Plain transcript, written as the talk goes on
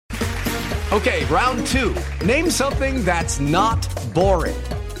Okay, round two. Name something that's not boring.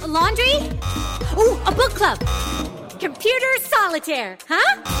 A laundry? Ooh, a book club. Computer solitaire,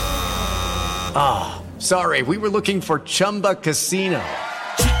 huh? Ah, sorry, we were looking for Chumba Casino.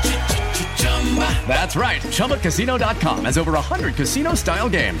 That's right, ChumbaCasino.com has over 100 casino-style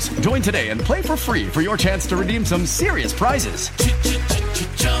games. Join today and play for free for your chance to redeem some serious prizes.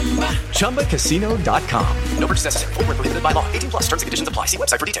 ChumbaCasino.com. No purchase necessary. Void where prohibited by law. 18+ terms and conditions apply. See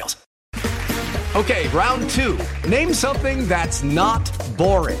website for details. Okay, round two. Name something that's not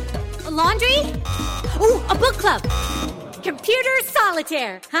boring. A laundry? Ooh, a book club. Computer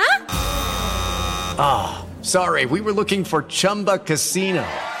solitaire, huh? Ah, sorry, we were looking for Chumba Casino.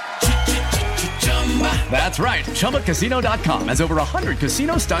 That's right, ChumbaCasino.com has over 100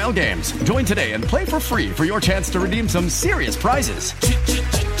 casino-style games. Join today and play for free for your chance to redeem some serious prizes.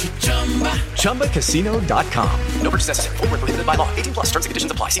 ChumbaCasino.com. No purchase necessary. Void where prohibited by law. 18+ terms and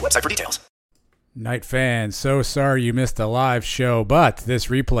conditions apply. See website for details. Night fans, so sorry you missed the live show, but this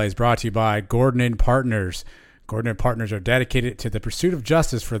replay is brought to you by Gordon & Partners. Gordon & Partners are dedicated to the pursuit of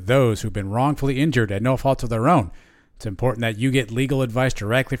justice for those who've been wrongfully injured at no fault of their own. It's important that you get legal advice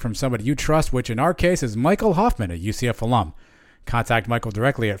directly from somebody you trust, which in our case is Michael Hoffman, a UCF alum. Contact Michael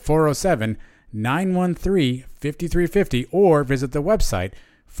directly at 407-913-5350 or visit the website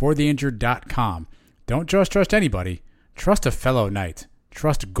fortheinjured.com. Don't just trust anybody. Trust a fellow knight.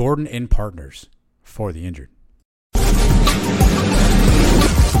 Trust Gordon & Partners. For the injured.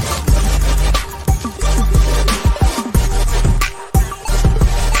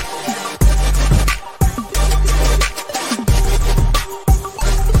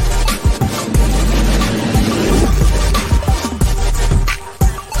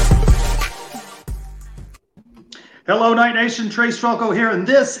 Hello, Night Nation. Trace Strelko here, and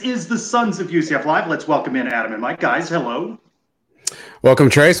this is the Sons of UCF Live. Let's welcome in Adam and Mike. Guys, hello.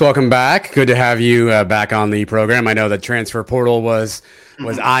 Welcome, Trace. Welcome back. Good to have you back on the program. I know the transfer portal was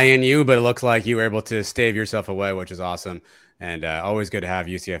eyeing you, but it looks like you were able to stave yourself away, which is awesome. And always good to have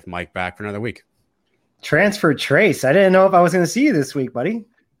UCF Mike back for another week. Transfer Trace. I didn't know if I was going to see you this week, buddy.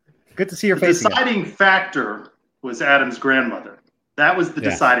 Good to see your face. The deciding factor was Adam's grandmother. That was the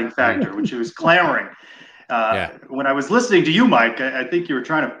deciding factor when she was clamoring. When I was listening to you, Mike, I think you were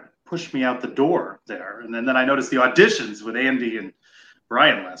trying to push me out the door there. And then I noticed the auditions with Andy and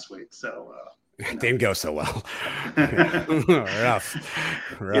Brian last week, so didn't go so well. Rough.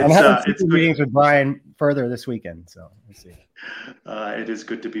 I'm having some meetings with Brian further this weekend, so let's see. It is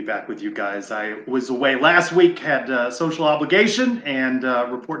good to be back with you guys. I was away last week, had a social obligation, and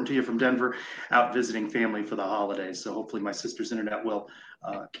reporting to you from Denver, out visiting family for the holidays. So hopefully my sister's internet will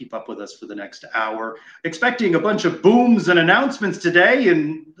keep up with us for the next hour. Expecting a bunch of booms and announcements today,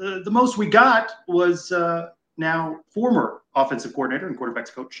 and the most we got was now former offensive coordinator and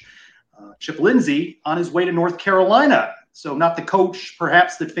quarterbacks coach Chip Lindsey on his way to North Carolina. So not the coach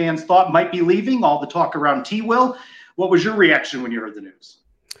perhaps that fans thought might be leaving, all the talk around T-Will. What was your reaction when you heard the news?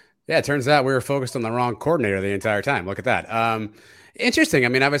 Yeah, it turns out we were focused on the wrong coordinator the entire time. Look at that. Interesting. I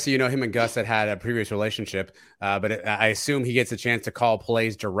mean, obviously, him and Gus had a previous relationship, but I assume he gets a chance to call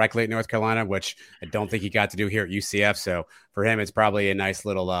plays directly at North Carolina, which I don't think he got to do here at UCF. So for him, it's probably a nice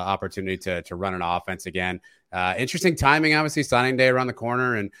little opportunity to run an offense again. Interesting timing, obviously, signing day around the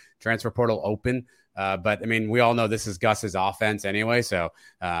corner and transfer portal open. But I mean, we all know this is Gus's offense anyway. So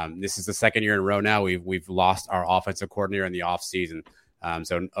this is the second year in a row now we've lost our offensive coordinator in the offseason.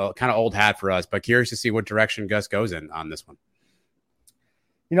 So kind of old hat for us, but curious to see what direction Gus goes in on this one.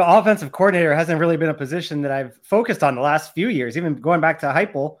 Offensive coordinator hasn't really been a position that I've focused on the last few years, even going back to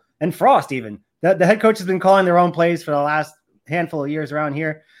Heupel and Frost even. The head coach has been calling their own plays for the last handful of years around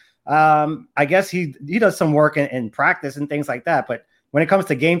here. I guess he does some work in practice and things like that, but when it comes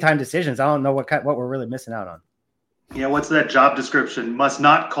to game time decisions, I don't know what we're really missing out on. Yeah, what's that job description? Must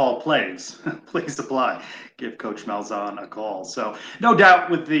not call plays. Please apply. Give Coach Malzahn a call. So no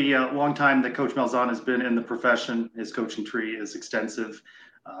doubt with the long time that Coach Malzahn has been in the profession, his coaching tree is extensive.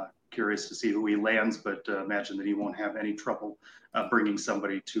 Curious to see who he lands, but imagine that he won't have any trouble bringing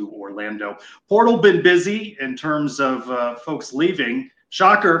somebody to Orlando. Portal been busy in terms of folks leaving.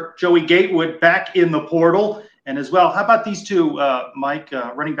 Shocker, Joey Gatewood back in the portal. And as well, how about these two, Mike,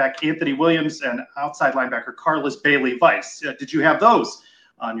 running back Anthony Williams and outside linebacker Carlos Bailey-Weiss? Did you have those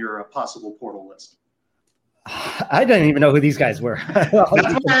on your possible portal list? I didn't even know who these guys were. That's why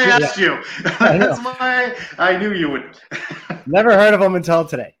I asked you. That's why I knew you would. Never heard of them until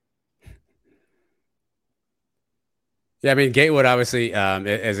today. Yeah, I mean, Gatewood obviously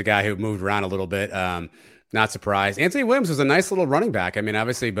is a guy who moved around a little bit. Not surprised. Anthony Williams was a nice little running back. I mean,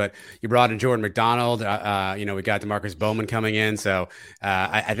 obviously, but you brought in Jordan McDonald. We got DeMarcus Bowman coming in. So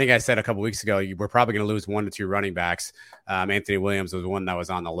I think I said a couple weeks ago, we're probably going to lose 1 to 2 running backs. Anthony Williams was one that was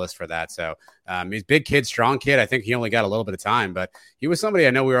on the list for that. So he's a big kid, strong kid. I think he only got a little bit of time, but he was somebody I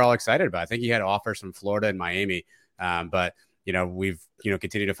know we were all excited about. I think he had offers from Florida and Miami. But we've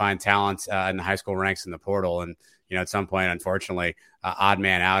continued to find talent in the high school ranks in the portal, and at some point, unfortunately, odd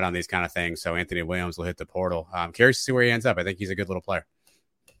man out on these kind of things. So Anthony Williams will hit the portal. I'm curious to see where he ends up. I think he's a good little player.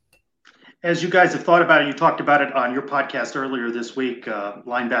 As you guys have thought about it, you talked about it on your podcast earlier this week,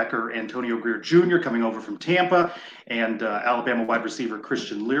 linebacker Antonio Greer Jr. coming over from Tampa, and Alabama wide receiver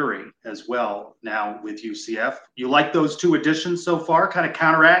Christian Leary as well, now with UCF. You like those 2 additions so far? Kind of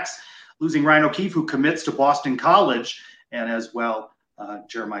counteracts losing Ryan O'Keefe, who commits to Boston College, and as well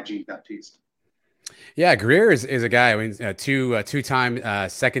Jeremiah Jean-Baptiste. Yeah, Greer is a guy. I mean, two-time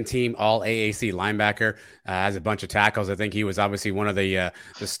second-team All-AAC linebacker, has a bunch of tackles. I think he was obviously one of the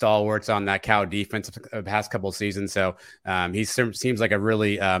stalwarts on that Cal defense the past couple of seasons. So he seems like a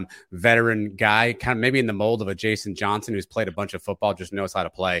really veteran guy, kind of maybe in the mold of a Jason Johnson, who's played a bunch of football, just knows how to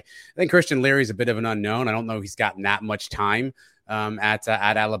play. I think Christian Leary is a bit of an unknown. I don't know if he's gotten that much time at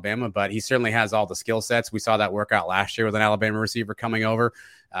Alabama, but he certainly has all the skill sets. We saw that work out last year with an Alabama receiver coming over.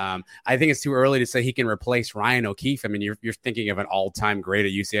 I think it's too early to say he can replace Ryan O'Keefe. I mean, you're thinking of an all-time great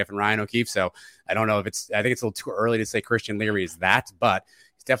at UCF and Ryan O'Keefe. So I don't know I think it's a little too early to say Christian Leary is that, but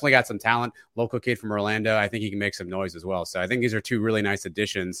he's definitely got some talent. Local kid from Orlando. I think he can make some noise as well. So I think these are 2 really nice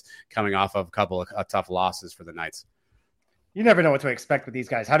additions coming off of a couple of tough losses for the Knights. You never know what to expect with these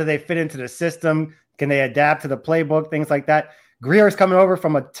guys. How do they fit into the system? Can they adapt to the playbook? Things like that. Greer is coming over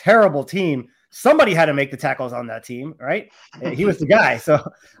from a terrible team. Somebody had to make the tackles on that team, right? He was the guy. So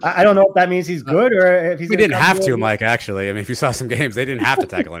I don't know if that means he's good or if he's. We didn't have to, Mike, actually. I mean, if you saw some games, they didn't have to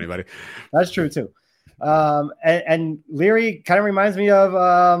tackle anybody. That's true, too. And Leary kind of reminds me of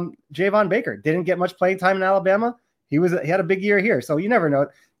Javon Baker. Didn't get much playing time in Alabama. He had a big year here. So you never know.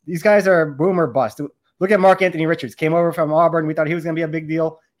 These guys are boom or bust. Look at Mark Anthony Richards. Came over from Auburn. We thought he was going to be a big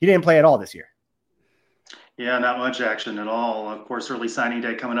deal. He didn't play at all this year. Yeah, not much action at all. Of course, early signing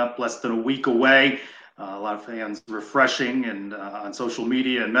day coming up, less than a week away. A lot of fans refreshing and on social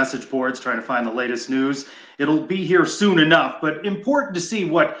media and message boards trying to find the latest news. It'll be here soon enough, but important to see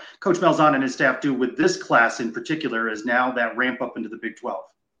what Coach Malzahn and his staff do with this class in particular as now that ramp up into the Big 12.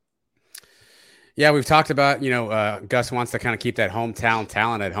 Yeah, we've talked about, Gus wants to kind of keep that hometown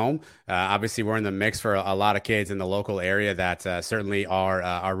talent at home. Obviously, we're in the mix for a lot of kids in the local area that certainly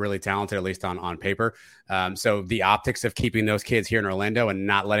are really talented, at least on paper. So the optics of keeping those kids here in Orlando and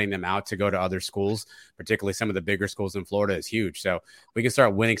not letting them out to go to other schools, particularly some of the bigger schools in Florida, is huge. So we can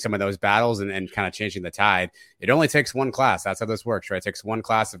start winning some of those battles and kind of changing the tide. It only takes one class. That's how this works, right? It takes one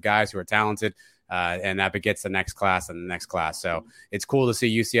class of guys who are talented. And that begets the next class and the next class. So it's cool to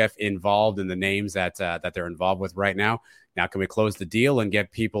see UCF involved in the names that they're involved with right now. Now, can we close the deal and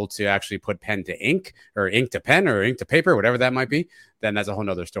get people to actually put pen to ink or ink to pen or ink to paper, whatever that might be? Then that's a whole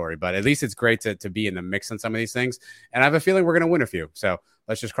nother story. But at least it's great to be in the mix on some of these things. And I have a feeling we're going to win a few. So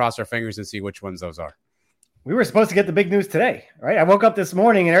let's just cross our fingers and see which ones those are. We were supposed to get the big news today, right? I woke up this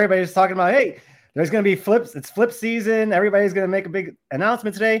morning and everybody's talking about, hey, there's going to be flips. It's flip season. Everybody's going to make a big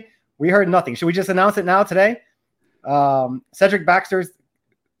announcement today. We heard nothing. Should we just announce it now today? Cedric Baxter's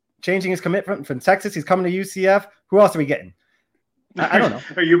changing his commitment from Texas. He's coming to UCF. Who else are we getting? I don't know.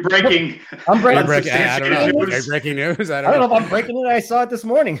 Are you breaking? I'm breaking. I don't know. Are you breaking news? I don't know if I'm breaking it. I saw it this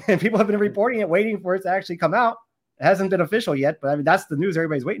morning, and people have been reporting it, waiting for it to actually come out. It hasn't been official yet, but I mean that's the news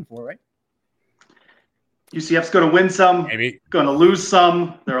everybody's waiting for, right? UCF's going to win some, maybe going to lose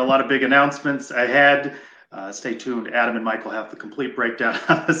some. There are a lot of big announcements ahead. Stay tuned. Adam and Mike will have the complete breakdown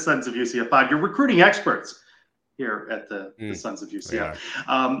on the Sons of UCF pod. You're recruiting experts here at the Sons of UCF.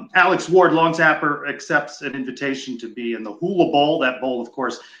 Alex Ward, long snapper, accepts an invitation to be in the Hula Bowl. That bowl, of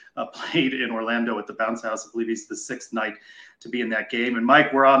course, played in Orlando at the Bounce House. I believe he's the 6th night to be in that game. And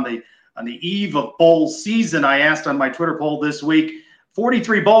Mike, we're on the eve of bowl season. I asked on my Twitter poll this week,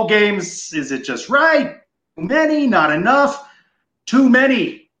 43 bowl games. Is it just right? Too many? Not enough? Too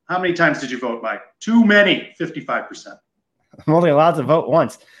many. How many times did you vote, Mike? Too many, 55%. I'm only allowed to vote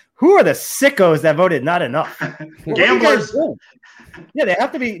once. Who are the sickos that voted not enough? Gamblers. Yeah, they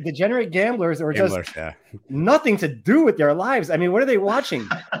have to be degenerate gamblers or just nothing to do with their lives. I mean, what are they watching?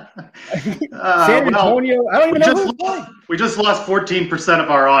 San Antonio? I don't even know who's playing. We just lost 14%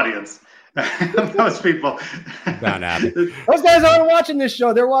 of our audience. Those people. Those guys aren't watching this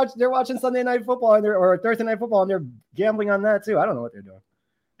show. They're watching Sunday Night Football or Thursday Night Football, and they're gambling on that too. I don't know what they're doing.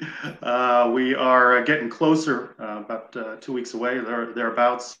 We are getting closer, about 2 weeks away,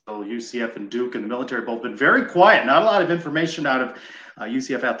 thereabouts. So UCF and Duke and the Military Bowl have been very quiet. Not a lot of information out of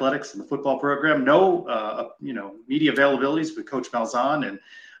UCF athletics and the football program. No, media availabilities with Coach Malzahn and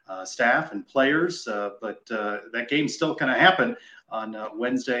staff and players. But that game's still going to happen on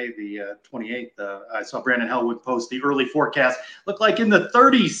Wednesday, the 28th. I saw Brandon Hellwood post the early forecast. Looked like in the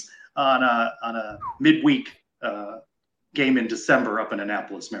 30s on a midweek game in December up in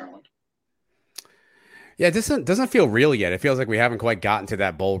Annapolis, Maryland. Yeah, it doesn't feel real yet. It feels like we haven't quite gotten to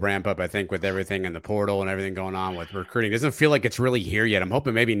that bowl ramp up, I think, with everything in the portal and everything going on with recruiting. It doesn't feel like it's really here yet. I'm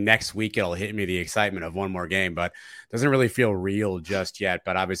hoping maybe next week it'll hit me the excitement of one more game, but it doesn't really feel real just yet.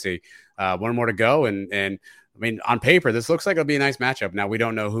 But obviously, one more to go. And I mean, on paper, this looks like it'll be a nice matchup. Now, we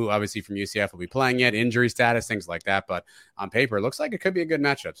don't know who, obviously, from UCF will be playing yet, injury status, things like that. But on paper, it looks like it could be a good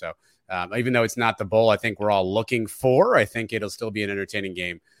matchup. So even though it's not the bowl I think we're all looking for, I think it'll still be an entertaining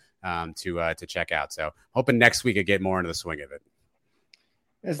game to check out. So hoping next week I get more into the swing of it.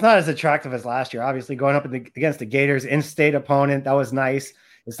 It's not as attractive as last year. Obviously, going up against the Gators, in-state opponent, that was nice.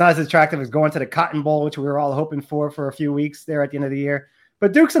 It's not as attractive as going to the Cotton Bowl, which we were all hoping for a few weeks there at the end of the year.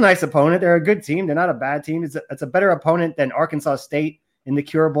 But Duke's a nice opponent. They're a good team. They're not a bad team. It's a better opponent than Arkansas State in the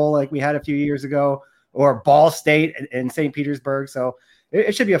Cure Bowl like we had a few years ago, or Ball State in St. Petersburg. So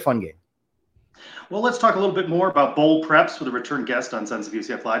it should be a fun game. Well, let's talk a little bit more about bowl preps with a return guest on Sons of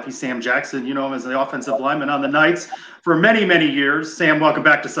UCF Live. He's Sam Jackson. You know him as the offensive lineman on the Knights for many, many years. Sam, welcome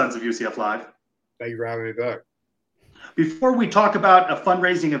back to Sons of UCF Live. Thank you for having me back. Before we talk about a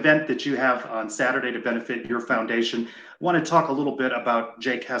fundraising event that you have on Saturday to benefit your foundation, I want to talk a little bit about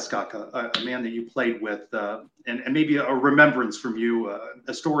Jake Hescock, a man that you played with, and maybe a remembrance from you,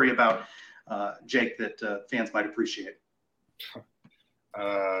 a story about Jake that fans might appreciate.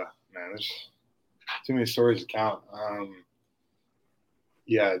 Man, there's too many stories to count.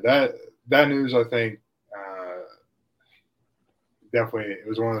 Yeah, that news, I think, definitely, it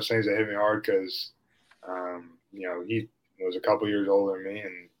was one of those things that hit me hard because, he was a couple years older than me,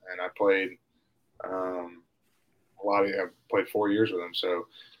 and I played I played 4 years with him. So,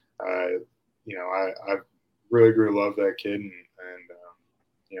 I really grew to love that kid, and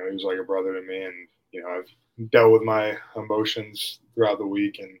he was like a brother to me, and, I've dealt with my emotions throughout the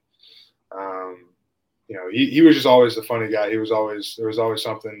week, and, he was just always the funny guy. There was always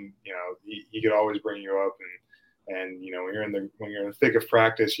something, he could always bring you up, and when you're in the thick of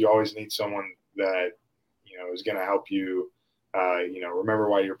practice, you always need someone that, is going to help you, remember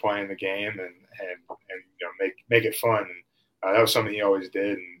why you're playing the game and make it fun. And that was something he always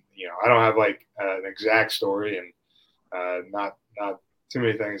did. And, I don't have like an exact story, and not too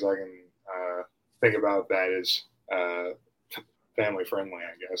many things I can think about that is family friendly,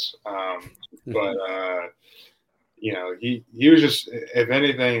 I guess. But he was just, if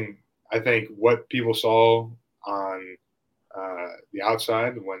anything, I think what people saw on the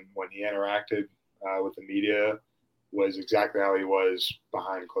outside when he interacted with the media was exactly how he was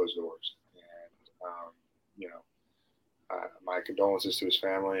behind closed doors. And my condolences to his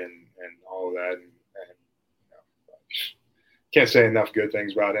family and all of that. And can't say enough good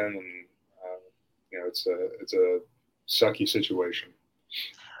things about him. And it's a sucky situation.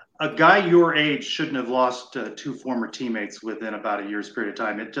 A guy your age shouldn't have lost two former teammates within about a year's period of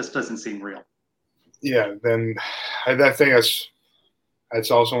time. It just doesn't seem real. Yeah, then I think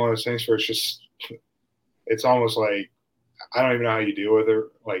that's also one of those things where it's almost like I don't even know how you deal with it,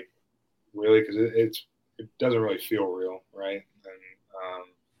 like really, because it doesn't really feel real, right? And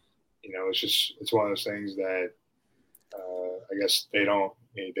it's one of those things that I guess they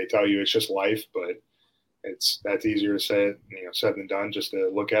tell you it's just life, but that's easier to say, said than done, just to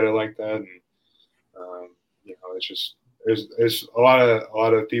look at it like that. And it's just there's a lot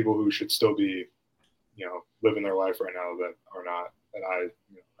of people who should still be living their life right now that are not, that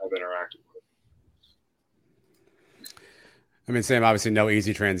I've interacted with. I mean, Sam, obviously no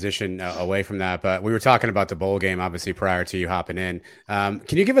easy transition away from that, but we were talking about the bowl game, obviously, prior to you hopping in.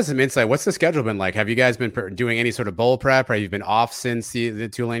 Can you give us some insight? What's the schedule been like? Have you guys been doing any sort of bowl prep, or have you been off since the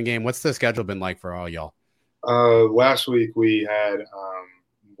Tulane game? What's the schedule been like for all y'all? Last week we had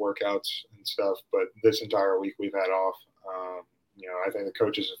workouts and stuff, but this entire week we've had off. I think the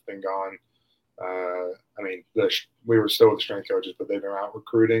coaches have been gone. We were still with the strength coaches, but they've been out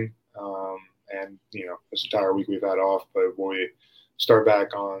recruiting. And this entire week we've had off, but we start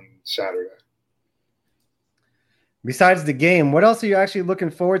back on Saturday. Besides the game, what else are you actually looking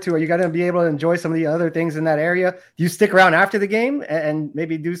forward to? Are you going to be able to enjoy some of the other things in that area? Do you stick around after the game and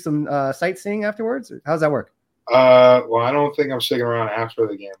maybe do some sightseeing afterwards? How's that work? Well, I don't think I'm sticking around after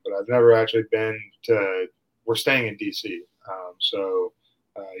the game, but I've never actually been to – we're staying in D.C.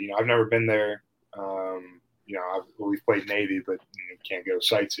 I've never been there. We've played Navy, but can't go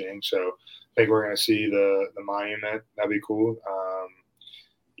sightseeing. So I think we're going to see the monument. That'd be cool.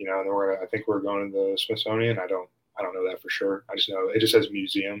 And then I think we're going to the Smithsonian. I don't know that for sure. I just know it just says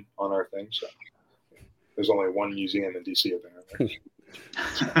museum on our thing. So there's only one museum in DC apparently.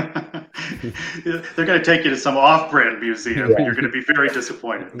 They're going to take you to some off-brand museum, and you're going to be very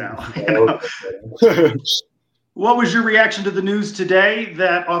disappointed now. What was your reaction to the news today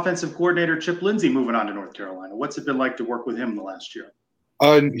that offensive coordinator Chip Lindsey moving on to North Carolina? What's it been like to work with him the last year?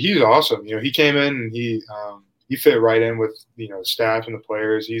 He's awesome. He came in and he fit right in with the staff and the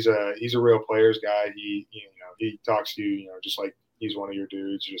players. He's a real players guy. He talks to you just like he's one of your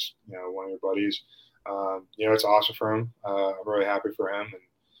dudes, just one of your buddies. It's awesome for him. I'm really happy for him,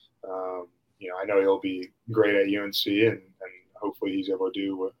 and I know he'll be great at UNC, and hopefully he's able to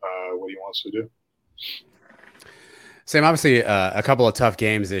do what he wants to do. Sam, obviously a couple of tough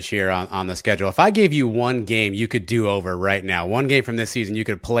games this year on the schedule. If I gave you one game you could do over right now, one game from this season you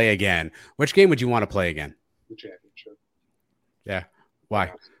could play again, which game would you want to play again? The championship. Yeah.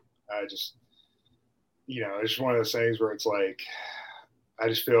 Why? I just, it's just one of those things where it's like, I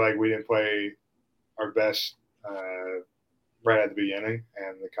just feel like we didn't play our best right at the beginning,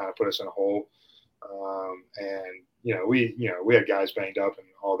 and it kind of put us in a hole. We had guys banged up and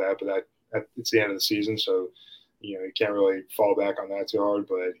all that, but it's the end of the season, so you can't really fall back on that too hard.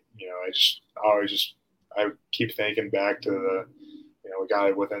 But I keep thinking back to the we got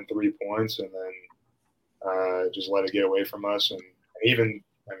it within 3 points, and then just let it get away from us. And even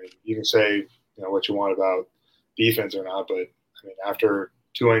you can say what you want about defense or not, but after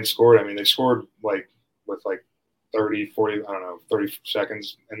Tulane scored, they scored with 30, 40, 30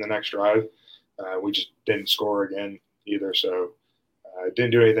 seconds in the next drive. We just didn't score again either. So it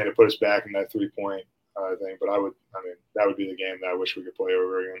didn't do anything to put us back in that 3-point thing. But that would be the game that I wish we could play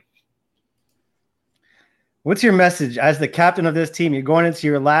over again. What's your message as the captain of this team? You're going into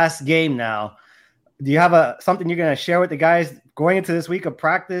your last game now. Do you have something you're going to share with the guys going into this week of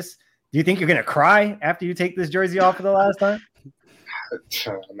practice? Do you think you're going to cry after you take this jersey off for the last time? I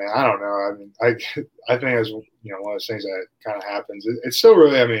don't know. I think it's one of those things that kind of happens. It's still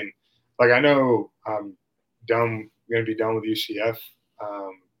really. I know I'm going to be done with UCF.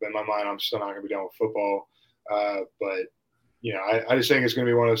 But in my mind, I'm still not going to be done with football. But I just think it's going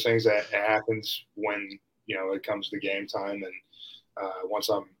to be one of those things that happens when it comes to game time, and once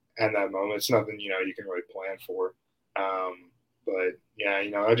I'm at that moment, it's nothing you can really plan for. But yeah,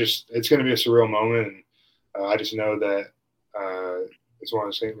 it's going to be a surreal moment, and I just know that it's one of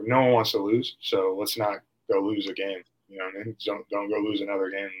those things where no one wants to lose, so let's not go lose a game. Don't go lose another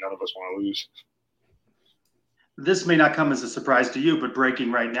game. None of us want to lose. This may not come as a surprise to you, but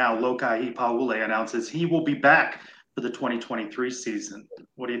breaking right now, Lokai Ipaule announces he will be back for the 2023 season.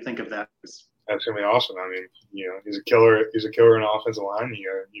 What do you think of that? That's going to be awesome. He's a killer. He's a killer in the offensive line.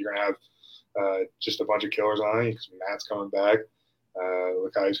 You're going to have just a bunch of killers on it because Matt's coming back.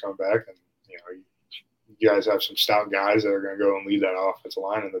 Lokai's coming back, and you guys have some stout guys that are going to go and lead that offensive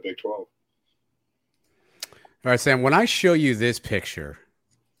line in the Big 12. All right, Sam, when I show you this picture,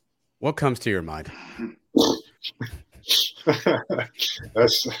 what comes to your mind?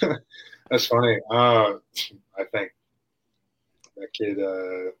 That's funny. I think that kid,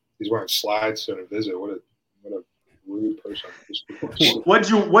 he's wearing slides to a visit. What a rude person.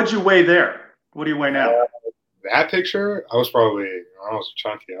 What'd you weigh there? What do you weigh now? That picture, I was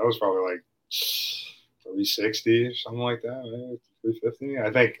chunky. I was probably like 360, something like that, maybe 350.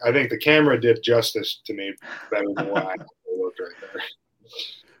 I think the camera did justice to me better than what I looked right there.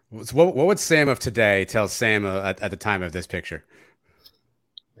 So what would Sam of today tell Sam at the time of this picture?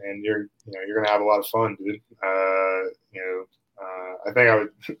 And you're gonna have a lot of fun, dude. I think I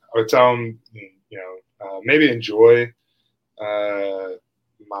would tell him, maybe enjoy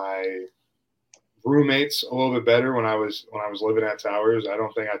my roommates a little bit better when I was living at Towers. I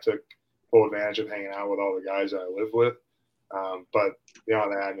don't think I took full advantage of hanging out with all the guys that I lived with. But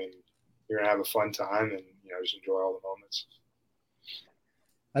beyond that, you're gonna have a fun time and just enjoy all the moments.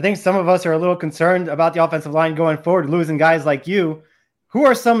 I think some of us are a little concerned about the offensive line going forward, losing guys like you. Who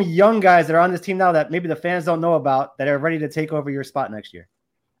are some young guys that are on this team now that maybe the fans don't know about that are ready to take over your spot next year?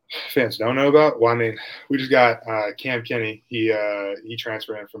 Fans don't know about? Well, we just got Cam Kenny. He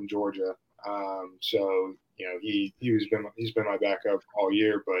transferred in from Georgia. So he's been my backup all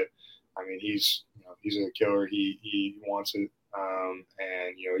year, but he's a killer. He wants it, and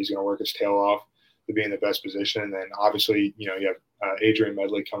he's going to work his tail off to be in the best position. And then obviously you have Adrian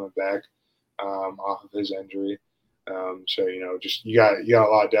Medley coming back off of his injury. So just you got a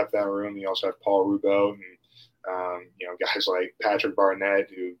lot of depth in that room. You also have Paul Rubel, Guys like Patrick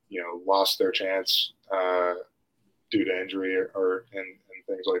Barnett who, lost their chance due to injury and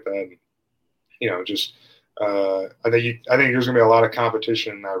things like that. And, I think there's going to be a lot of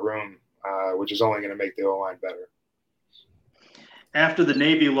competition in that room, which is only going to make the O-line better. After the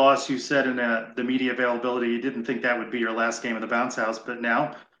Navy loss, you said in the media availability you didn't think that would be your last game in the Bounce House, but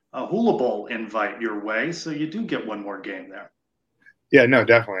now a Hula Bowl invite your way, so you do get one more game there. Yeah, no,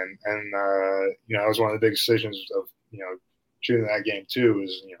 definitely. And it was one of the big decisions of, choosing that game too.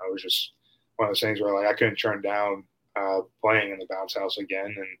 Is it was just one of those things where I couldn't turn down playing in the Bounce House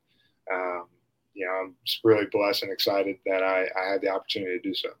again, and I'm just really blessed and excited that I had the opportunity to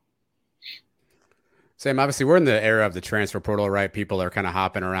do so. Sam, obviously we're in the era of the transfer portal, right? People are kind of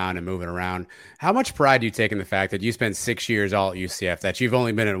hopping around and moving around. How much pride do you take in the fact that you spent 6 years all at UCF, that you've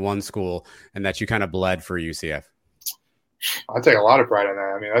only been in one school, and that you kind of bled for UCF? I take a lot of pride in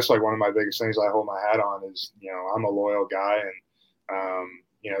that. I mean, that's one of my biggest things I hold my hat on is, I'm a loyal guy. And,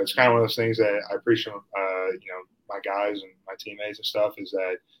 it's kind of one of those things that I appreciate, my guys and my teammates and stuff is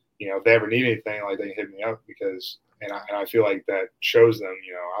that, if they ever need anything, they can hit me up because, and I feel like that shows them,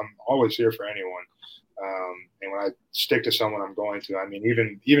 I'm always here for anyone. And when I stick to someone, I'm going to. I mean,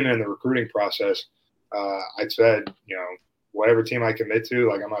 even in the recruiting process, I said, whatever team I commit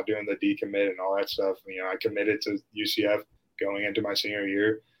to, I'm not doing the decommit and all that stuff. I committed to UCF going into my senior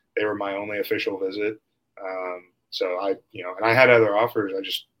year. They were my only official visit. So and I had other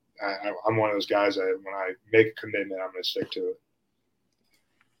offers. I'm one of those guys that when I make a commitment, I'm going to stick to it.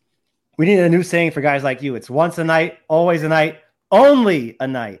 We need a new saying for guys like you. It's once a night, always a night, only a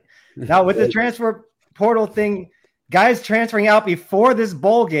night. Now with the transfer portal thing, guys transferring out before this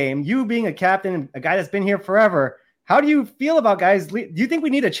bowl game, you being a captain, a guy that's been here forever, how do you feel about guys? Do you think we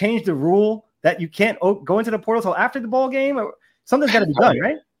need to change the rule that you can't go into the portal until after the bowl game? Or something's got to be done,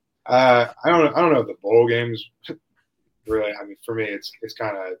 right? I don't know if the bowl games really. I mean, for me, it's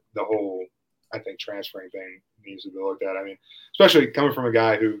kind of the whole, I think, transferring thing needs to be looked at. I mean, especially coming from a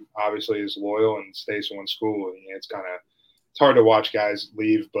guy who obviously is loyal and stays in one school. It's hard to watch guys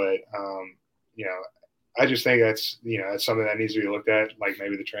leave, but I just think that's something that needs to be looked at.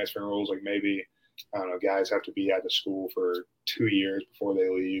 Maybe the transfer rules, maybe I don't know, guys have to be at the school for 2 years before they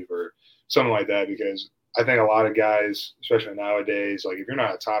leave or something like that. Because I think a lot of guys, especially nowadays, if you're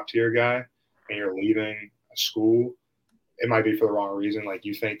not a top tier guy and you're leaving a school, it might be for the wrong reason.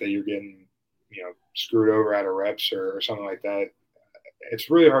 You think that you're getting, screwed over out of reps or something like that. It's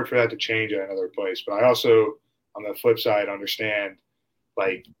really hard for that to change at another place. But I also, on the flip side, understand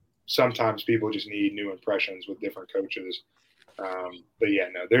sometimes people just need new impressions with different coaches. But yeah,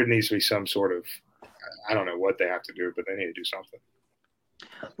 no, there needs to be some sort of, I don't know what they have to do, but they need to do something.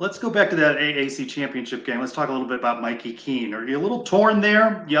 Let's go back to that AAC championship game. Let's talk a little bit about Mikey Keene. Are you a little torn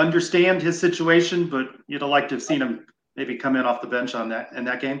there? You understand his situation, but you'd have liked to have seen him maybe come in off the bench in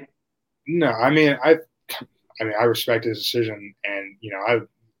that game? No, I mean, I respect his decision, and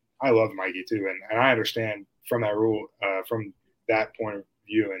I love Mikey too, and I understand from that rule, from that point of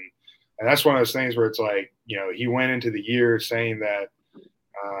view, and that's one of those things where it's he went into the year saying that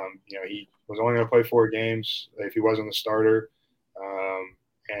he was only going to play 4 games if he wasn't the starter,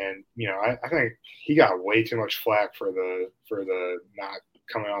 and I think he got way too much flack for the not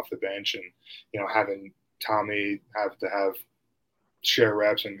coming off the bench and having Tommy have to have share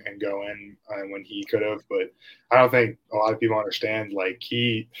reps and go in when he could have. But I don't think a lot of people understand, I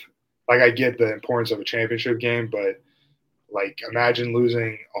get the importance of a championship game, but imagine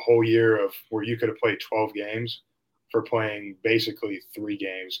losing a whole year of where you could have played 12 games for playing basically 3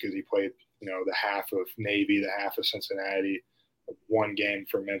 games because he played, the half of Navy, the half of Cincinnati, 1 game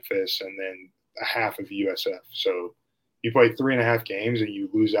for Memphis, and then a half of USF. So you play 3.5 games and you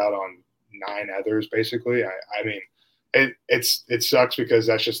lose out on 9 others, basically. I mean, it sucks because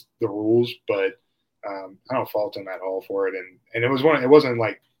that's just the rules, but I don't fault him at all for it. And it wasn't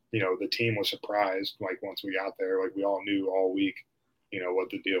the team was surprised once we got there. We all knew all week, what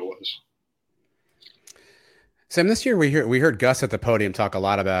the deal was. Sam, this year we heard Gus at the podium talk a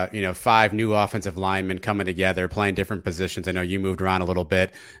lot about 5 new offensive linemen coming together, playing different positions. I know you moved around a little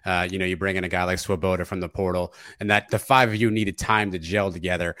bit. You bring in a guy like Swoboda from the portal, and that the 5 of you needed time to gel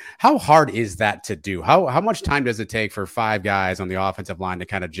together. How hard is that to do? How much time does it take for 5 guys on the offensive line to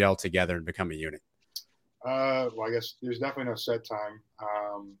kind of gel together and become a unit? Well, I guess there's definitely no set time,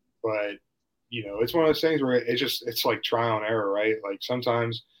 but it's one of those things where it's like trial and error, right?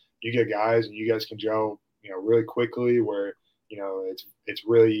 Sometimes you get guys and you guys can gel really quickly where, it's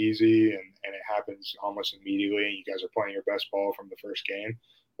really easy and it happens almost immediately and you guys are playing your best ball from the first game,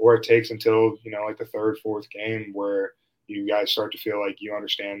 or it takes until, the 3rd, 4th game where you guys start to feel like you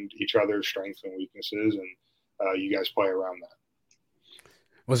understand each other's strengths and weaknesses. you guys play around that.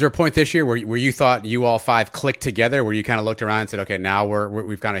 Was there a point this year where you thought you all five clicked together, where you kind of looked around and said, okay, now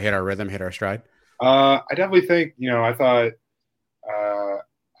we've kind of hit our rhythm, hit our stride? I definitely think, I thought, I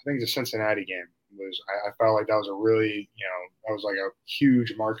think the Cincinnati game I felt like that was a really, that was like a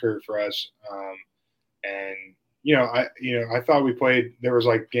huge marker for us. I thought we played, there was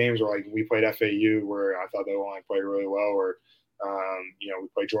like games where like we played FAU where I thought the O-line played really well, or, we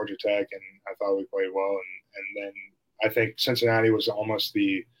played Georgia Tech and I thought we played well. And then I think Cincinnati was almost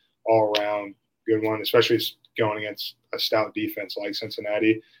the all-around good one, especially going against a stout defense like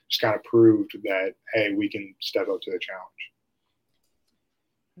Cincinnati. Just kind of proved that, hey, we can step up to the challenge.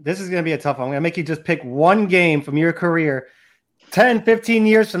 This is going to be a tough one. I'm going to make you just pick one game from your career. 10, 15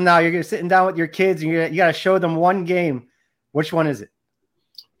 years from now, you're sitting down with your kids and you got to show them one game. Which one is it?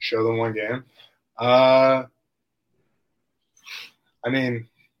 Show them one game? I mean,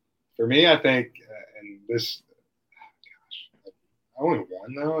 for me, I think, and this, I only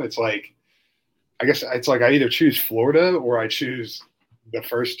one though. It's like, I guess it's like I either choose Florida or I choose the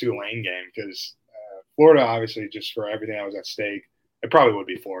first Tulane game, because Florida, obviously, just for everything that was at stake, it probably would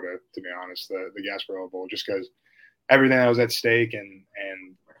be Florida, to be honest, the Gasparilla Bowl, just because everything that was at stake and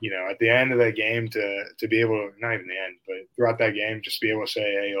at the end of that game to be able to, not even the end, but throughout that game, just be able to say,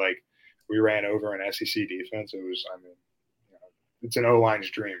 hey, like, we ran over an SEC defense. It was, it's an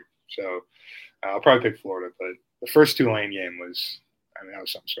O-line's dream. So I'll probably pick Florida, but the first Tulane game was, that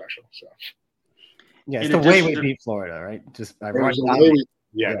was something special. So yeah, it's the way we beat Florida, right? Just by running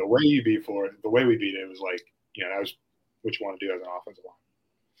the way you beat Florida, the way we beat it was like, that was what you want to do as an offensive line.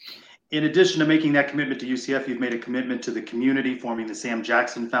 In addition to making that commitment to UCF, you've made a commitment to the community, forming the Sam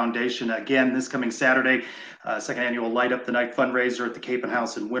Jackson Foundation. Again, this coming Saturday, second annual Light Up the Night fundraiser at the Capon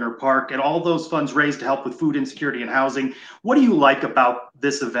House in Winter Park, and all those funds raised to help with food insecurity and housing. What do you like about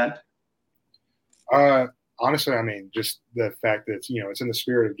this event? Honestly, just the fact that, it's in the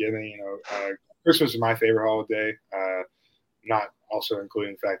spirit of giving. Christmas is my favorite holiday, not also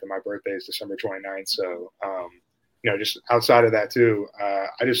including the fact that my birthday is December 29th. So, just outside of that too,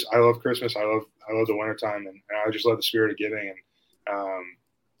 I love Christmas. I love the wintertime, and I just love the spirit of giving.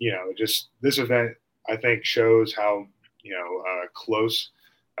 And, just this event, I think, shows how, close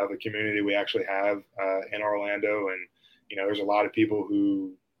of a community we actually have in Orlando. And, there's a lot of people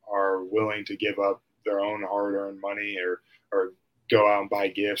who are willing to give up their own hard-earned money or go out and buy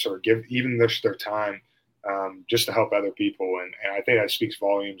gifts or give even their time just to help other people. And I think that speaks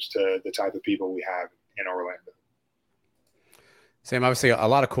volumes to the type of people we have in Orlando. Sam, obviously a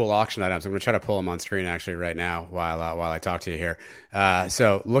lot of cool auction items. I'm going to try to pull them on screen actually right now while I talk to you here.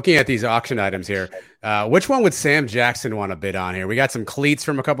 So looking at these auction items here, which one would Sam Jackson want to bid on here? We got some cleats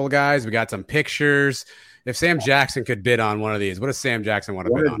from a couple of guys. We got some pictures. If Sam Jackson could bid on one of these, what does Sam Jackson want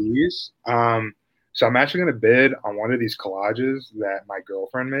to bid on? These? So I'm actually going to bid on one of these collages that my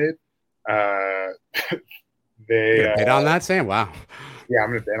girlfriend made. They bid on that, Sam? Wow. Yeah, I'm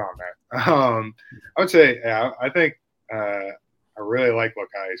going to bid on that. I would say, I think I really like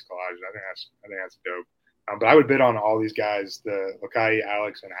Lokai's collage. I think that's dope. But I would bid on all these guys, the Lokai,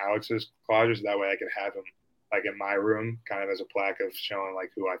 Alex, and Alex's collages. That way I could have them like in my room, kind of as a plaque of showing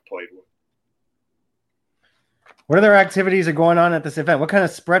like who I've played with. What other activities are going on at this event? What kind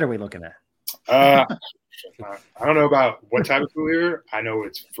of spread are we looking at? I don't know about what type of food here. I know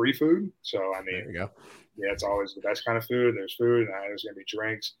it's free food. So, there you go. Yeah, it's always the best kind of food. There's food, and there's going to be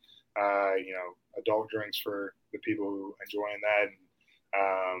drinks, adult drinks for the people who are enjoying that. And,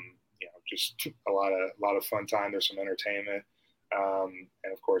 just a lot of fun time. There's some entertainment.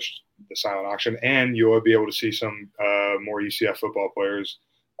 And of course the silent auction, and you'll be able to see some more UCF football players,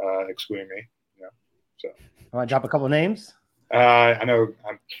 excluding me. So I want to drop a couple of names. I know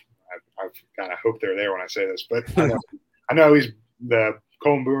I hope they're there when I say this, but I know at least the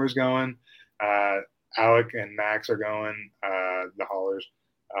Colton Boomer's going, Alec and Max are going, the Haulers.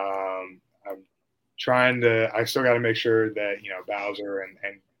 I'm trying to, I still got to make sure that, Bowser and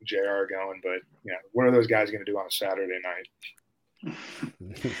JR are going, but what are those guys going to do on a Saturday night?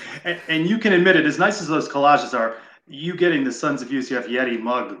 And you can admit it, as nice as those collages are, you getting the Sons of UCF Yeti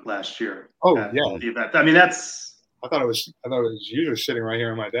mug last year. Oh yeah. The event. I mean, I thought it was usually sitting right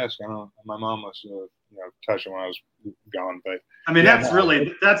here on my desk. I don't know. My mom must have, touched it when I was gone, but I mean, that's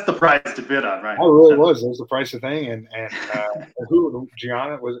the price to bid on, right? Oh, it really was. It was the price of thing. And who,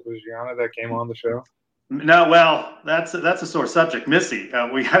 Gianna, was Gianna that came on the show? No, well, that's a sore subject. Missy,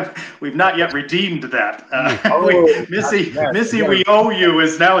 we've not yet redeemed that. Missy, we owe you.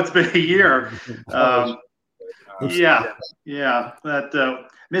 It's been a year. Yeah. That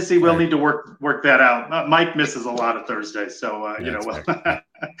Missy, we'll need to work that out. Mike misses a lot of Thursdays, so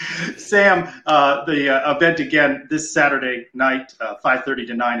Sam, the event again this Saturday night, 5:30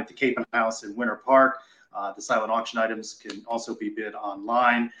 to 9 at the Capon House in Winter Park. The silent auction items can also be bid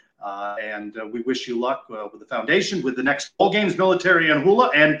online. And we wish you luck with the foundation, with the next bowl games, military and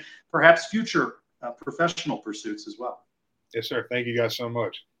hula, and perhaps future professional pursuits as well. Yes, sir. Thank you guys so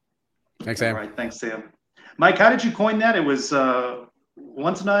much. Thanks, Sam. All right. Thanks, Sam. Mike, how did you coin that? It was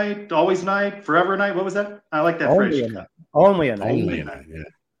once a night, always a night, forever a night. What was that? I like that Only phrase. a night. Only a night. Only a night, yeah.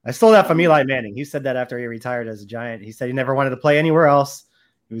 I stole that from Eli Manning. He said that after he retired as a Giant. He said he never wanted to play anywhere else.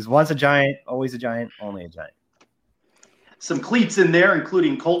 He was once a Giant, always a Giant, only a Giant. Some cleats in there,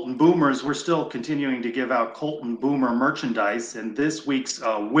 including Colton Boomers. We're still continuing to give out Colton Boomer merchandise. And this week's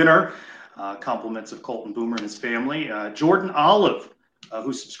winner, compliments of Colton Boomer and his family, Jordan Olive,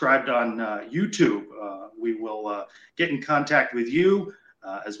 who subscribed on YouTube. We will get in contact with you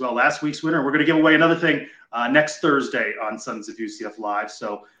as well. Last week's winner. We're going to give away another thing next Thursday on Sons of UCF Live.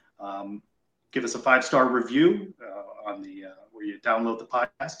 So give us a 5-star review on the where you download the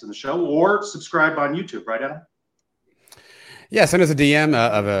podcast and the show, or subscribe on YouTube, right, Adam? Yeah, send us a DM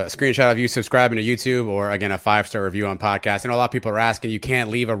of a screenshot of you subscribing to YouTube, or again, a 5-star review on podcast. I know a lot of people are asking, you can't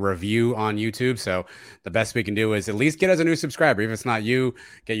leave a review on YouTube. So the best we can do is at least get us a new subscriber. If it's not you,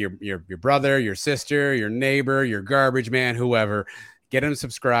 get your brother, your sister, your neighbor, your garbage man, whoever, get them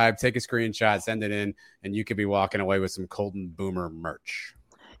subscribed, take a screenshot, send it in, and you could be walking away with some Colton Boomer merch.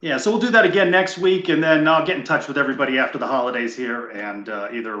 Yeah, so we'll do that again next week, and then I'll get in touch with everybody after the holidays here and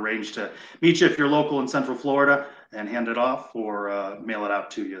either arrange to meet you if you're local in Central Florida and hand it off, or mail it out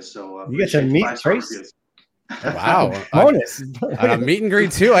to you. So you get to meet Trace. Wow, bonus. A meet and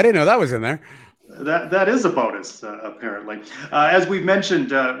greet too. I didn't know that was in there. That is a bonus, apparently. As we've mentioned,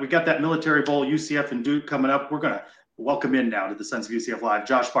 we got that Military Bowl, UCF and Duke coming up. We're going to welcome in now to the Sons of UCF Live,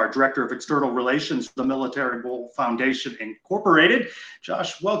 Josh Barr, Director of External Relations for the Military Bowl Foundation Incorporated.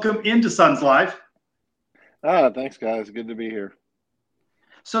 Josh, welcome into Sons Live. Thanks, guys. Good to be here.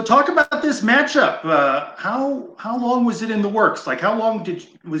 So talk about this matchup. How long was it in the works? Like, how long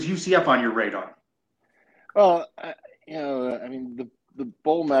was UCF on your radar? Well, the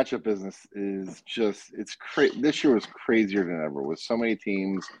bowl matchup business is just, this year was crazier than ever, with so many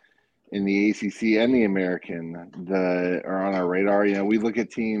teams in the ACC and the American that are on our radar. You know, we look at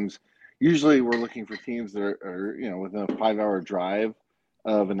teams, usually we're looking for teams that are within a 5-hour drive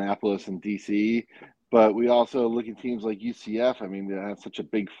of Annapolis and DC, but we also look at teams like UCF. I mean, they have such a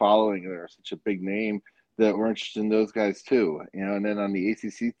big following, they're such a big name, that we're interested in those guys too. And then on the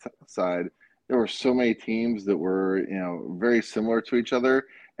ACC side, there were so many teams that were, very similar to each other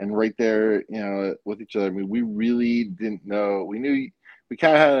and right there, with each other. I mean, we really didn't know. We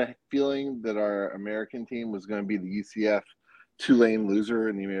kind of had a feeling that our American team was going to be the UCF Tulane loser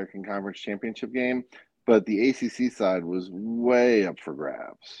in the American Conference Championship game, but the ACC side was way up for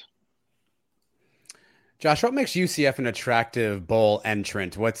grabs. Josh, what makes UCF an attractive bowl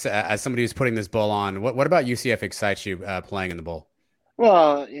entrant? What's as somebody who's putting this bowl on, what about UCF excites you playing in the bowl?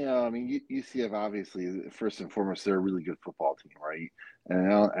 Well, UCF obviously, first and foremost, they're a really good football team, right?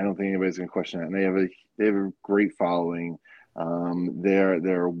 And I don't think anybody's going to question that. And they have a great following.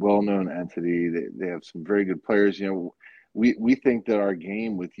 They're a well-known entity. They have some very good players. We think that our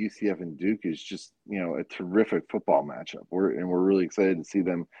game with UCF and Duke is just a terrific football matchup. We're really excited to see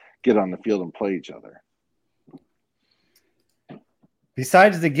them get on the field and play each other.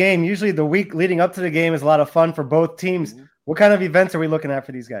 Besides the game, usually the week leading up to the game is a lot of fun for both teams. Mm-hmm. What kind of events are we looking at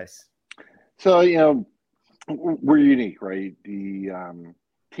for these guys? So we're unique, right? The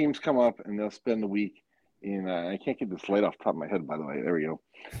teams come up and they'll spend the week in I can't get this light off the top of my head, by the way. There we go.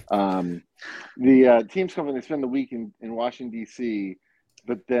 The teams come and they spend the week in Washington, D.C.,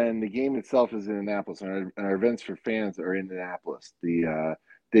 but then the game itself is in Annapolis, and our events for fans are in Annapolis the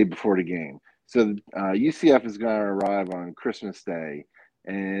day before the game. So UCF is going to arrive on Christmas Day,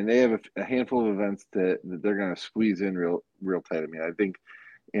 and they have a handful of events that they're going to squeeze in real tight. I mean, I think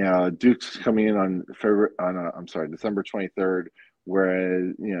Duke's coming in on December 23rd.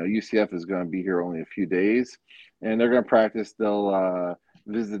 Whereas, UCF is going to be here only a few days, and they're going to practice. They'll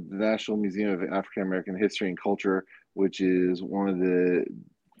visit the National Museum of African American History and Culture, which is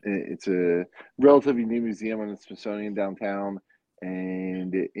it's a relatively new museum on the Smithsonian downtown.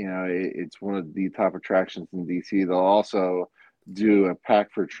 And, it's one of the top attractions in DC. They'll also do a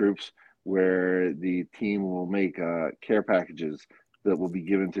pack for troops where the team will make care packages that will be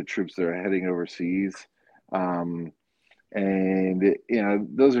given to troops that are heading overseas. And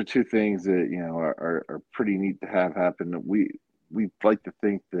those are two things that are pretty neat to have happen. We like to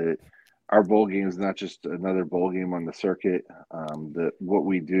think that our bowl game is not just another bowl game on the circuit. What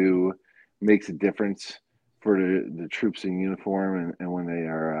we do makes a difference for the troops in uniform, and when they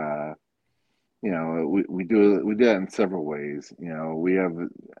are, we do that in several ways. We have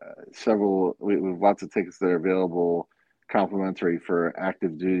we have lots of tickets that are available complimentary for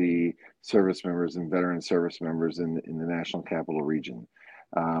active duty service members and veteran service members in the National Capital Region.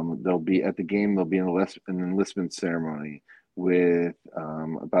 They'll be at the game. They'll be in an enlistment ceremony with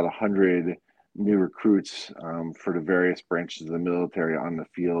about 100 new recruits for the various branches of the military on the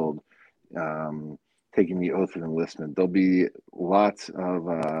field, taking the oath of enlistment. There'll be lots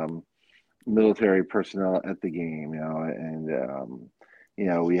of military personnel at the game, and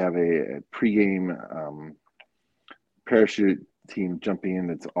we have a pregame parachute team jumping in.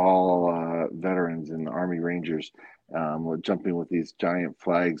 It's all veterans and Army Rangers jumping with these giant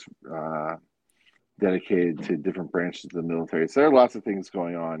flags dedicated to different branches of the military. So there are lots of things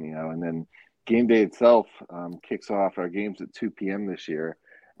going on, and then game day itself kicks off. Our game's at 2 p.m. this year,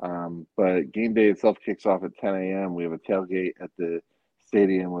 but game day itself kicks off at 10 a.m. We have a tailgate at the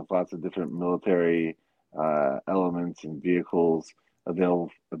stadium with lots of different military elements and vehicles available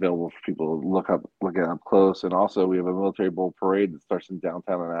for people to look at up close. And also we have a military bowl parade that starts in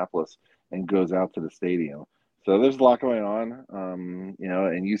downtown Annapolis and goes out to the stadium. So there's a lot going on, and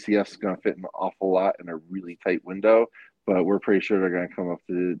UCF is going to fit an awful lot in a really tight window, but we're pretty sure they're going to come up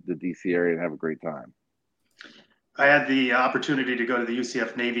to the DC area and have a great time. I had the opportunity to go to the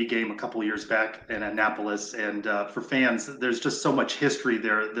UCF Navy game a couple of years back in Annapolis, and for fans, there's just so much history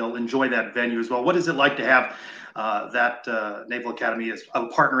there. They'll enjoy that venue as well. What is it like to have that Naval Academy as a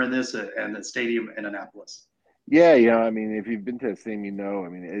partner in this and the stadium in Annapolis? Yeah, if you've been to the stadium,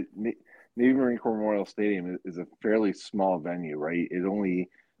 Navy Marine Corps Memorial Stadium is a fairly small venue, right? It only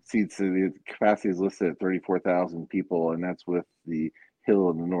seats, the capacity is listed at 34,000 people, and that's with the hill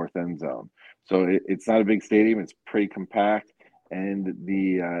in the north end zone. So it's not a big stadium. It's pretty compact, and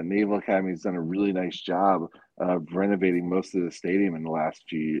the Naval Academy has done a really nice job of renovating most of the stadium in the last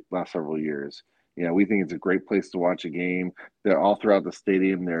several years. We think it's a great place to watch a game. They're all throughout the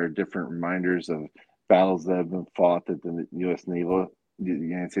stadium. There are different reminders of battles that have been fought that the the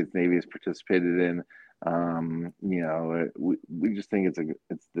United States Navy has participated in. We just think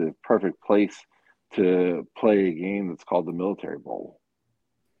it's the perfect place to play a game that's called the Military Bowl.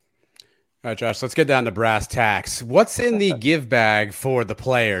 All right, Josh, let's get down to brass tacks. What's in the give bag for the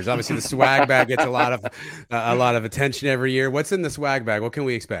players? Obviously, the swag bag gets a lot of attention every year. What's in the swag bag? What can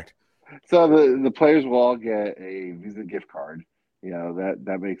we expect? So the players will all get a Visa gift card.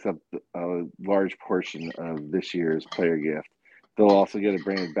 That makes up a large portion of this year's player gift. They'll also get a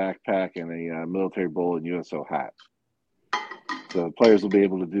branded backpack and a Military Bowl and USO hat. So players will be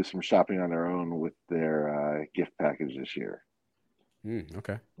able to do some shopping on their own with their gift package this year.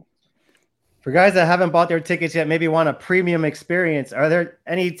 Okay. For guys that haven't bought their tickets yet, maybe want a premium experience, are there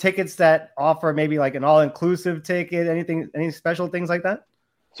any tickets that offer maybe like an all-inclusive ticket, any special things like that?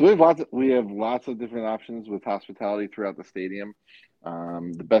 So we have lots of different options with hospitality throughout the stadium.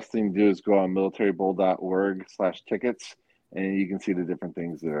 The best thing to do is go on militarybowl.org/tickets, and you can see the different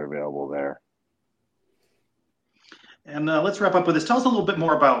things that are available there. And let's wrap up with this. Tell us a little bit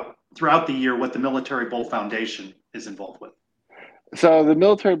more about, throughout the year, what the Military Bowl Foundation is involved with. So the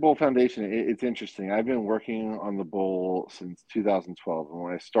Military Bowl Foundation, it's interesting. I've been working on the bowl since 2012. And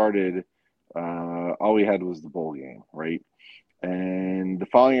when I started, all we had was the bowl game, right? And the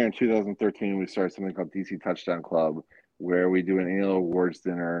following year in 2013, we started something called DC Touchdown Club, where we do an annual awards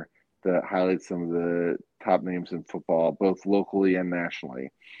dinner that highlights some of the top names in football, both locally and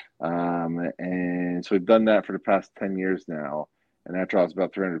nationally. And so we've done that for the past 10 years now. And that draws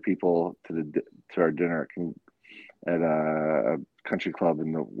about 300 people to our dinner at a country club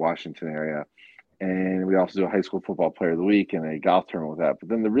in the Washington area. And we also do a high school football player of the week and a golf tournament with that. But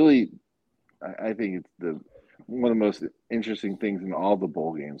then I think it's one of the most interesting things in all the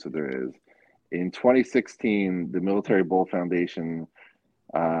bowl games that there is. In 2016, the Military Bowl Foundation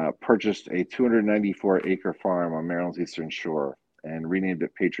purchased a 294-acre farm on Maryland's Eastern Shore and renamed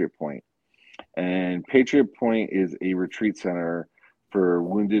it Patriot Point. And Patriot Point is a retreat center for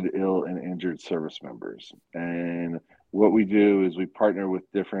wounded, ill, and injured service members. And what we do is we partner with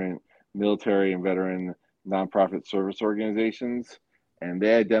different military and veteran nonprofit service organizations, and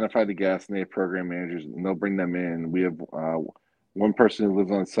they identify the guests and they have program managers, and they'll bring them in. We have one person who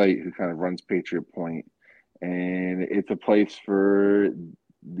lives on site who kind of runs Patriot Point, and it's a place for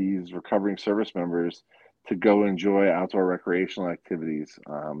these recovering service members to go enjoy outdoor recreational activities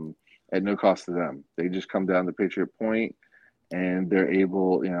at no cost to them. They just come down to Patriot Point, and they're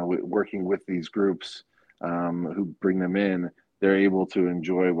able, working with these groups who bring them in, they're able to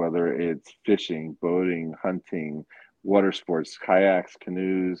enjoy, whether it's fishing, boating, hunting, water sports, kayaks,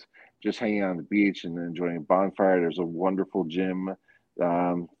 canoes, just hanging on the beach and enjoying a bonfire. There's a wonderful gym,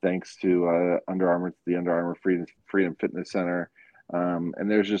 thanks to Under Armour, the Under Armour Freedom Fitness Center. And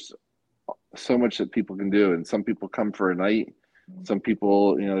there's just so much that people can do. And some people come for a night. Some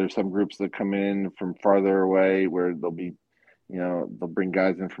people, there's some groups that come in from farther away where they'll be, they'll bring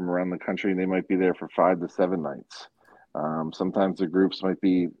guys in from around the country and they might be there for 5 to 7 nights. Sometimes the groups might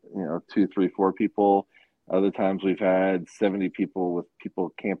be, 2, 3, 4 people. Other times we've had 70 people with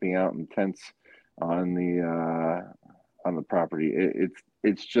people camping out in tents on the property.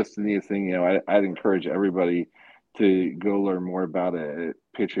 It's just the neatest thing. I'd encourage everybody to go learn more about it.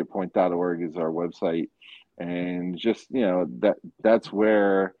 PatriotPoint.org is our website, and just that's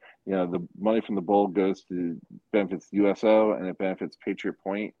where the money from the bowl goes to benefits USO and it benefits Patriot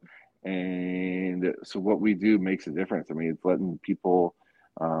Point. And so what we do makes a difference. I mean, it's letting people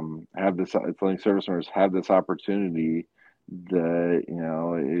have this. It's letting service members have this opportunity that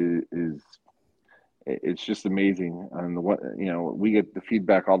it's just amazing. And we get the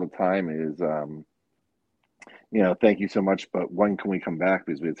feedback all the time is thank you so much, but when can we come back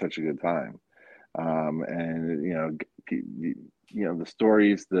because we had such a good time? And the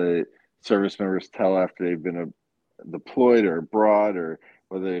stories the service members tell after they've been deployed or abroad, or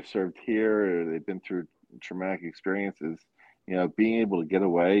whether they've served here or they've been through traumatic experiences, being able to get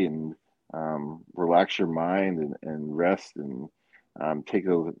away and relax your mind and rest and take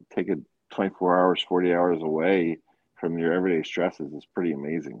a 24 hours, 40 hours away from your everyday stresses is pretty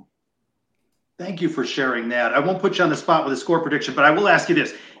amazing. Thank you for sharing that. I won't put you on the spot with a score prediction, but I will ask you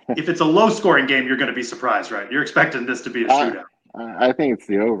this. If it's a low-scoring game, you're going to be surprised, right? You're expecting this to be a shootout. I think it's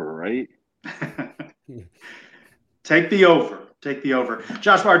the over, right? Take the over. Take the over.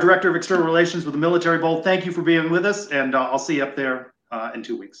 Josh Barr, Director of External Relations with the Military Bowl, thank you for being with us, and I'll see you up there in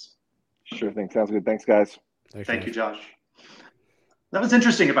 2 weeks. Sure thing. Sounds good. Thanks, guys. Thank you, Josh. That was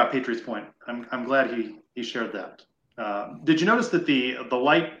interesting about Patriots Point. I'm glad he shared that. Did you notice that the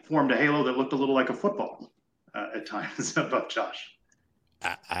light formed a halo that looked a little like a football at times above Josh?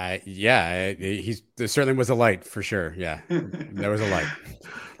 Yeah, there certainly was a light for sure. Yeah, there was a light.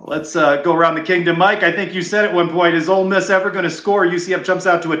 Let's go around the kingdom. Mike, I think you said at one point, is Ole Miss ever going to score? UCF jumps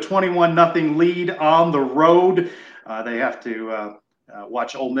out to a 21-0 lead on the road. They have to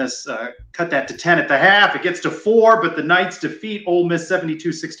watch Ole Miss cut that to 10 at the half. It gets to 4, but the Knights defeat Ole Miss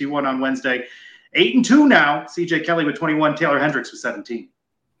 72-61 on Wednesday. 8-2 now. CJ Kelly with 21, Taylor Hendricks with 17.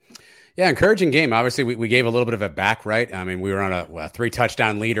 Yeah, encouraging game. Obviously, we gave a little bit of it back, right? I mean, we were on a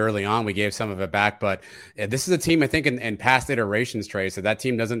 3-touchdown lead early on. We gave some of it back, but this is a team, I think, in past iterations, Trey, so that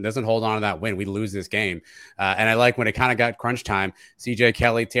team doesn't hold on to that win. We lose this game. And I like when it kind of got crunch time, CJ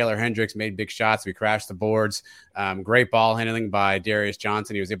Kelly, Taylor Hendricks made big shots. We crashed the boards. Great ball handling by Darius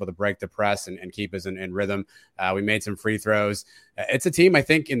Johnson. He was able to break the press and keep us in rhythm. We made some free throws. It's a team, I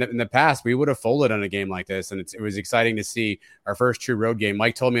think, in the past, we would have folded on a game like this, and it was exciting to see our first true road game.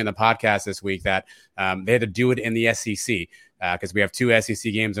 Mike told me in the podcast this week that they had to do it in the SEC because we have 2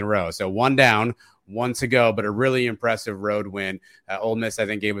 SEC games in a row. So 1 down, 1 to go, but a really impressive road win. Ole Miss, I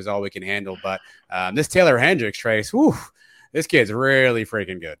think, gave us all we can handle. But this Taylor Hendricks, Trace, this kid's really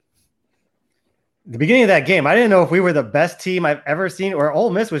freaking good. The beginning of that game, I didn't know if we were the best team I've ever seen or Ole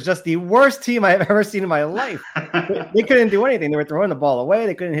Miss was just the worst team I've ever seen in my life. They couldn't do anything. They were throwing the ball away.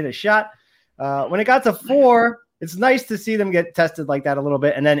 They couldn't hit a shot. When it got to 4, it's nice to see them get tested like that a little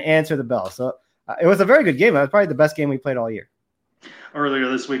bit and then answer the bell. So it was a very good game. It was probably the best game we played all year. Earlier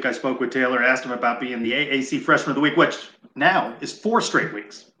this week, I spoke with Taylor, asked him about being the AAC Freshman of the Week, which now is 4 straight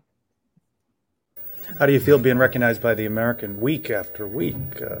weeks. How do you feel being recognized by the American week after week?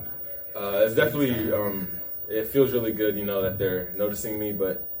 It's definitely, it feels really good, that they're noticing me,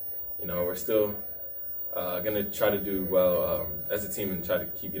 but, we're still going to try to do well as a team and try to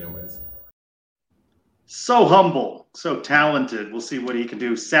keep getting wins. So humble, so talented. We'll see what he can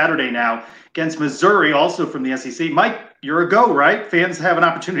do Saturday now against Missouri, also from the SEC. Mike, you're a go, right? Fans have an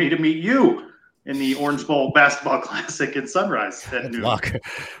opportunity to meet you in the Orange Bowl Basketball Classic in Sunrise at noon. Luck.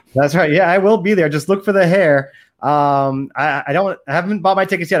 That's right. Yeah, I will be there. Just look for the hair. I haven't bought my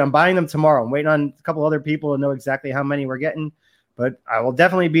tickets yet. I'm buying them tomorrow. I'm waiting on a couple other people to know exactly how many we're getting, but I will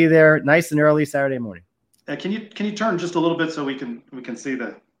definitely be there nice and early Saturday morning. Can you turn just a little bit so we can see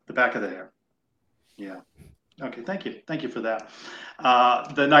the back of the hair? Yeah. Okay. Thank you. Thank you for that.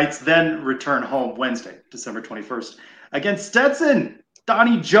 The Knights then return home Wednesday, December 21st against Stetson.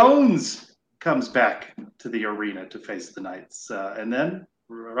 Donnie Jones comes back to the arena to face the Knights. And then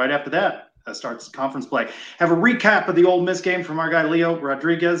right after that, starts conference play. Have a recap of the Ole Miss game from our guy Leo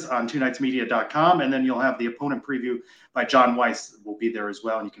Rodriguez on twonightsmedia.com, and then you'll have the opponent preview by John Weiss. Will be there as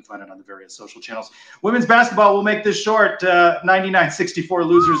well, and you can find it on the various social channels. Women's basketball, we'll make this short. 99-64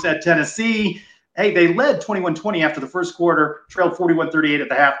 losers at Tennessee. Hey, they led 21-20 after the first quarter, trailed 41-38 at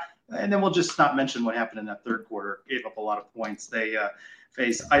the half, and then we'll just not mention what happened in that third quarter. Gave up a lot of points. They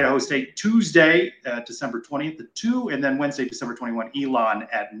face Idaho State Tuesday, December 20th at 2, and then Wednesday, December 21, Elon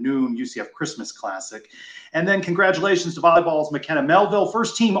at noon, UCF Christmas Classic. And then congratulations to volleyball's McKenna Melville,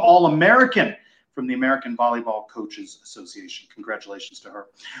 first team All-American from the American Volleyball Coaches Association. Congratulations to her.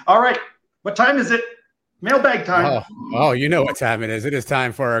 All right, what time is it? Mailbag time. Oh, you know what time it is. It is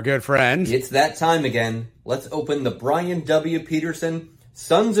time for our good friend. It's that time again. Let's open the Brian W. Peterson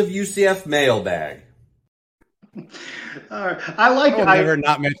Sons of UCF mailbag. I like it. Never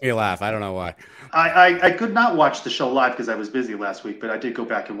not make me laugh. I don't know why. I could not watch the show live because I was busy last week, but I did go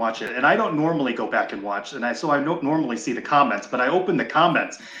back and watch it. And I don't normally go back and watch, so I don't normally see the comments, but I opened the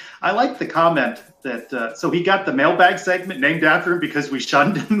comments. I like the comment that so he got the mailbag segment named after him because we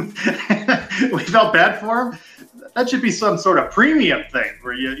shunned him. We felt bad for him. That should be some sort of premium thing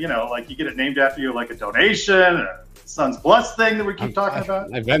where you know, like you get it named after you, like a donation, or Sons Plus thing that we keep talking about.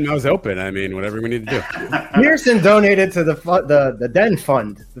 My Venmo's open. I mean, whatever we need to do. Pearson donated to the Den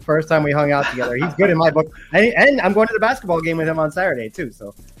Fund the first time we hung out together. He's good in my book, and I'm going to the basketball game with him on Saturday too.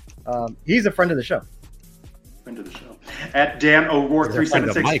 So he's a friend of the show. Friend of the show. At Dan O'Rourke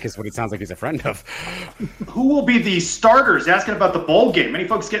 376. Mike is what it sounds like he's a friend of. Who will be the starters? Asking about the bowl game. Many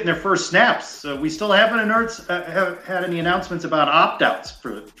folks getting their first snaps. We still haven't had any announcements about opt-outs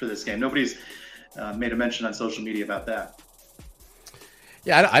for this game. Nobody's made a mention on social media about that.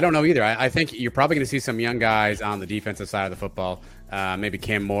 Yeah, I don't know either. I think you're probably going to see some young guys on the defensive side of the football. Maybe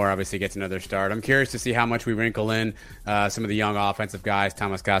Cam Moore obviously gets another start. I'm curious to see how much we wrinkle in some of the young offensive guys,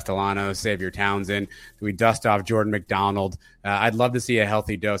 Thomas Castellanos, Xavier Townsend. Do we dust off Jordan McDonald? I'd love to see a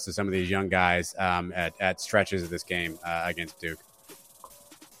healthy dose of some of these young guys at stretches of this game against Duke.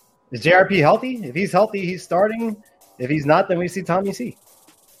 Is JRP healthy? If he's healthy, he's starting. If he's not, then we see Tommy C.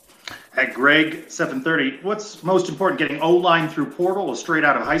 At Greg 730, what's most important, getting O-line through portal or straight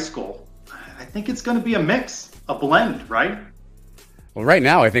out of high school? I think it's going to be a mix, a blend, right? Well, right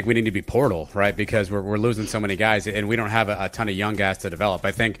now, I think we need to be portal, right? Because we're losing so many guys, and we don't have a ton of young guys to develop.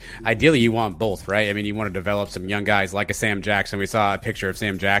 I think ideally you want both, right? I mean, you want to develop some young guys like a Sam Jackson. We saw a picture of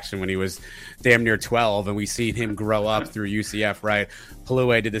Sam Jackson when he was damn near 12, and we see him grow up through UCF, right?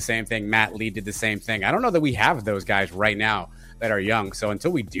 Palue did the same thing. Matt Lee did the same thing. I don't know that we have those guys right now that are young. So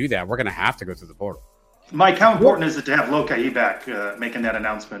until we do that, we're going to have to go through the portal. Mike, how important is it to have Lokai back making that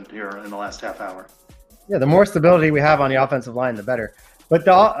announcement here in the last half hour? Yeah, the more stability we have on the offensive line, the better. But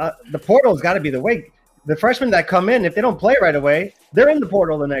the portal's got to be the way. The freshmen that come in, if they don't play right away, they're in the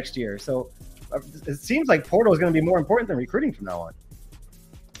portal the next year. So it seems like portal is going to be more important than recruiting from now on.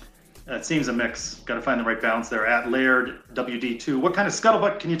 It seems a mix. Got to find the right balance there. At Laird WD2, what kind of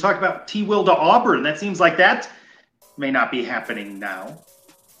scuttlebutt can you talk about T. Will to Auburn? That seems like that may not be happening now.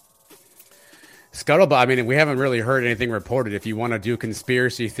 Scuttlebutt, I mean, we haven't really heard anything reported. If you want to do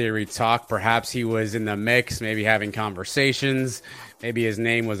conspiracy theory talk, perhaps he was in the mix, maybe having conversations. Maybe his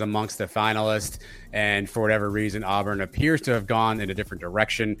name was amongst the finalists, and for whatever reason, Auburn appears to have gone in a different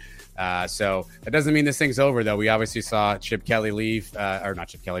direction. So that doesn't mean this thing's over, though. We obviously saw Chip Kelly leave, or not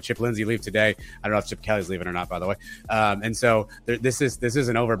Chip Kelly, Chip Lindsey leave today. I don't know if Chip Kelly's leaving or not, by the way. And so this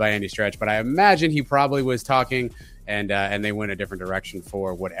isn't over by any stretch, but I imagine he probably was talking, and they went a different direction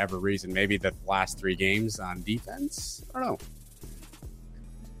for whatever reason. Maybe the last 3 games on defense. I don't know.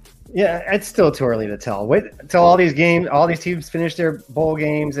 Yeah, it's still too early to tell. Wait until all these teams finish their bowl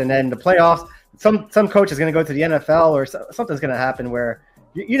games, and then the playoffs. Some coach is going to go to the NFL, or something's going to happen where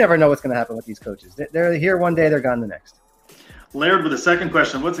you never know what's going to happen with these coaches. They're here one day, they're gone the next. Laird with a second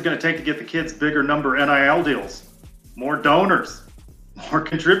question. What's it going to take to get the kids bigger number NIL deals? More donors, more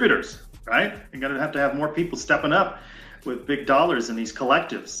contributors, right? You're going to have more people stepping up with big dollars in these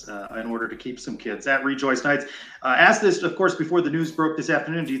collectives in order to keep some kids. At Rejoice Nights, asked this, of course, before the news broke this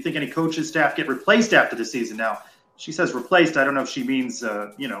afternoon. Do you think any coaches, staff get replaced after the season? Now, she says replaced. I don't know if she means,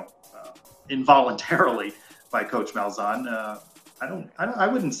 involuntarily by Coach Malzahn. I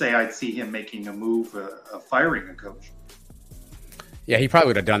wouldn't say I'd see him making a move, firing a coach. Yeah, he probably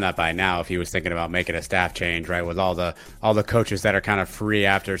would have done that by now if he was thinking about making a staff change, right? With all the coaches that are kind of free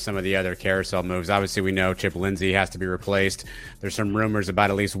after some of the other carousel moves. Obviously, we know Chip Lindsey has to be replaced. There's some rumors about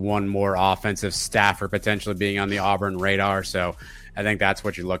at least one more offensive staffer potentially being on the Auburn radar. So I think that's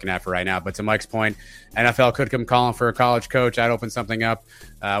what you're looking at for right now. But to Mike's point, NFL could come calling for a college coach. I'd open something up.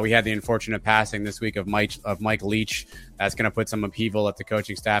 We had the unfortunate passing this week of Mike Leach. That's going to put some upheaval at the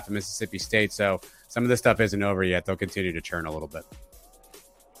coaching staff at Mississippi State. So some of this stuff isn't over yet. They'll continue to churn a little bit.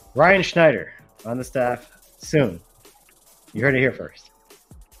 Ryan Schneider on the staff soon. You heard it here first.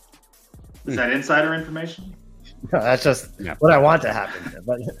 Is that insider information? No, that's just what I want to happen.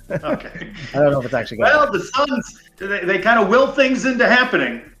 But okay. I don't know if it's actually going to happen. The Suns, they kind of will things into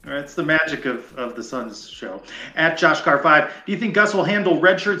happening. It's the magic of the Suns show. At Josh Carr 5, do you think Gus will handle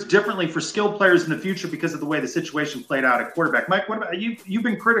red shirts differently for skilled players in the future because of the way the situation played out at quarterback? Mike, what about you? You've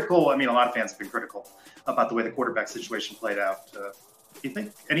been critical. I mean, a lot of fans have been critical about the way the quarterback situation played out. Do you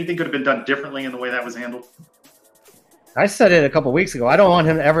think anything could have been done differently in the way that was handled? I said it a couple weeks ago. I don't want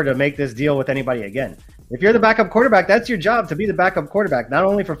him ever to make this deal with anybody again. If you're the backup quarterback, that's your job, to be the backup quarterback, not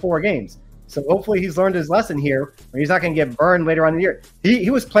only for 4 games. So hopefully he's learned his lesson here, where he's not going to get burned later on in the year. He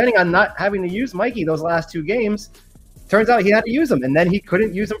was planning on not having to use Mikey those last 2 games. Turns out he had to use him, and then he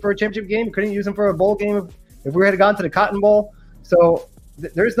couldn't use him for a championship game. Couldn't use him for a bowl game if we had gone to the Cotton Bowl. So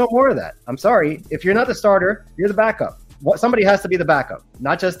there's no more of that. I'm sorry. If you're not the starter, you're the backup. Somebody has to be the backup,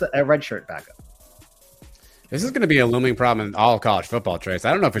 not just a redshirt backup. This is going to be a looming problem in all of college football, Trace.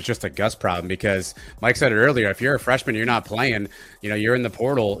 I don't know if it's just a Gus problem, because Mike said it earlier. If you're a freshman, you're not playing, you're in the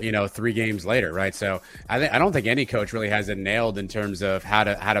portal, 3 games later, right? So I don't think any coach really has it nailed in terms of how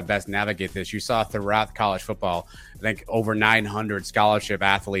to best navigate this. You saw throughout college football, I think over 900 scholarship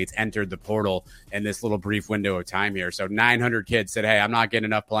athletes entered the portal in this little brief window of time here. So 900 kids said, hey, I'm not getting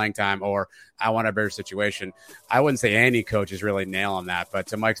enough playing time, or I want a better situation. I wouldn't say any coach is really nailing that. But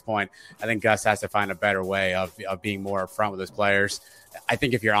to Mike's point, I think Gus has to find a better way of being more upfront with his players. I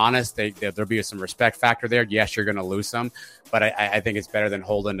think if you're honest, there'll be some respect factor there. Yes, you're going to lose some, but I think it's better than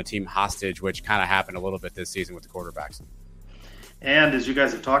holding the team hostage, which kind of happened a little bit this season with the quarterbacks. And as you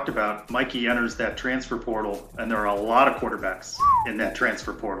guys have talked about, Mikey enters that transfer portal, and there are a lot of quarterbacks in that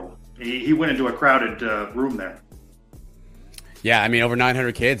transfer portal. He went into a crowded room there. Yeah, I mean, over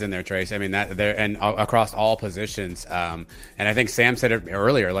 900 kids in there, Trace. I mean, that there, and across all positions. And I think Sam said it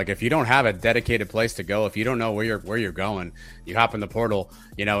earlier. Like, if you don't have a dedicated place to go, if you don't know where you're going, you hop in the portal,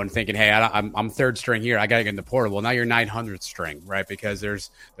 and thinking, hey, I'm third string here, I got to get in the portal. Well, now you're 900th string, right? Because there's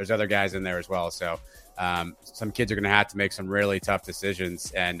other guys in there as well. So some kids are going to have to make some really tough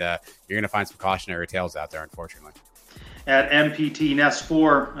decisions, and you're going to find some cautionary tales out there, unfortunately. At MPT Nest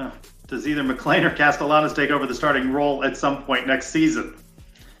 4. Does either McClain or Castellanos take over the starting role at some point next season?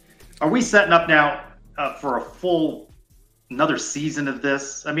 Are we setting up now for another season of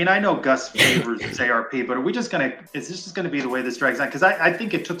this? I mean, I know Gus favors JRP, but is this just going to be the way this drags on? Because I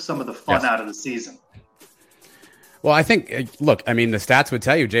think it took some of the fun out of the season. Well, I think, look, I mean, the stats would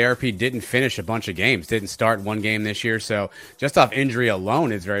tell you JRP didn't finish a bunch of games, didn't start one game this year. So just off injury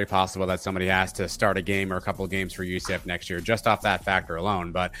alone, it's very possible that somebody has to start a game or a couple of games for UCF next year, just off that factor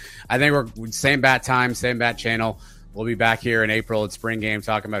alone. But I think we're same bat time, same bat channel. We'll be back here in April at spring game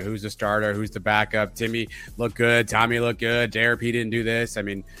talking about who's the starter, who's the backup. Timmy looked good. Tommy looked good. JRP didn't do this. I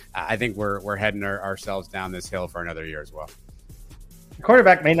mean, I think we're heading ourselves down this hill for another year as well. The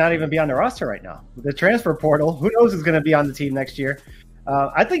quarterback may not even be on the roster right now. With the transfer portal, who knows who's going to be on the team next year?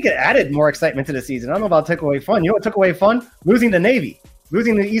 I think it added more excitement to the season. I don't know about took away fun. You know what took away fun? Losing the Navy,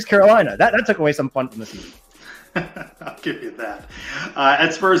 losing to East Carolina. That took away some fun from the season. I'll give you that. At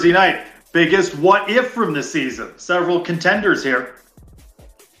Spursy Night, biggest what if from the season. Several contenders here.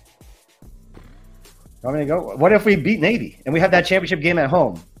 I'm going to go. What if we beat Navy and we have that championship game at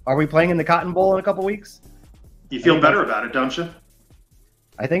home? Are we playing in the Cotton Bowl in a couple weeks? You feel better about it, don't you?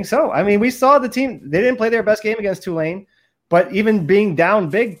 I think so. I mean, we saw the team. They didn't play their best game against Tulane, but even being down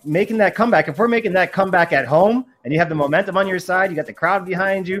big, making that comeback. If we're making that comeback at home and you have the momentum on your side, you got the crowd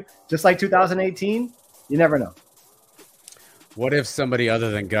behind you, just like 2018, you never know. What if somebody other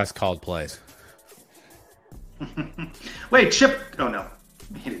than Gus called plays? Wait, Chip. Oh, no.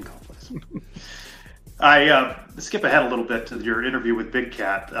 He didn't call plays. I skip ahead a little bit to your interview with Big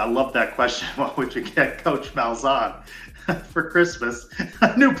Cat. I love that question. What would you get Coach Malzahn for Christmas?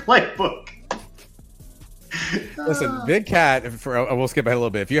 A new playbook. Listen, Big Cat, we'll skip ahead a little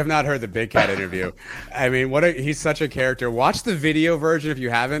bit. If you have not heard the Big Cat interview, I mean, he's such a character. Watch the video version if you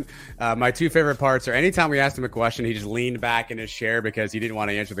haven't. My 2 favorite parts are anytime we asked him a question, he just leaned back in his chair because he didn't want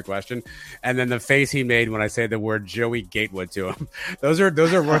to answer the question. And then the face he made when I say the word Joey Gatewood to him. Those are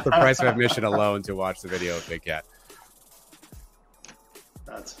worth the price of admission alone to watch the video of Big Cat.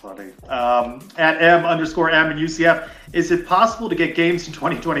 That's funny. At M_M in UCF, is it possible to get games in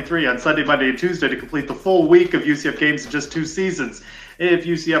 2023 on Sunday, Monday, and Tuesday to complete the full week of UCF games in just 2 seasons? If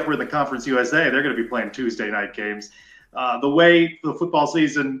UCF were in the Conference USA, they're going to be playing Tuesday night games. the way the football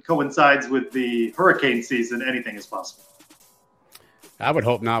season coincides with the hurricane season, anything is possible. I would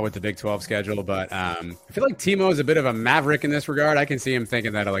hope not with the Big 12 schedule, but I feel like Timo is a bit of a maverick in this regard. I can see him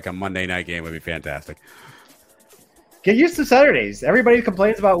thinking that like a Monday night game would be fantastic. Get used to Saturdays. Everybody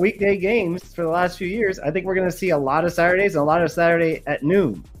complains about weekday games for the last few years. I think we're going to see a lot of Saturdays and a lot of Saturday at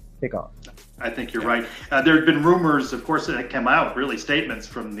noon kickoff. I think you're right. There have been rumors, of course, that come out, really statements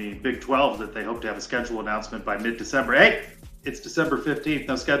from the Big 12 that they hope to have a schedule announcement by mid-December. Hey, it's December 15th.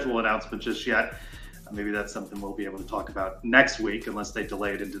 No schedule announcement just yet. Maybe that's something we'll be able to talk about next week, unless they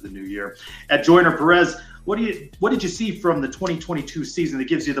delay it into the new year. At Joyner Perez, what did you see from the 2022 season that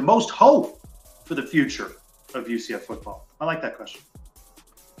gives you the most hope for the future of UCF football? I like that question.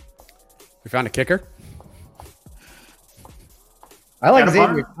 We found a kicker. I like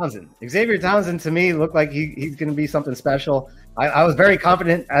Xavier Townsend. Xavier Townsend, to me, looked like he's going to be something special. I was very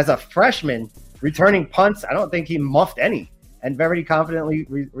confident as a freshman returning punts. I don't think he muffed any, and very confidently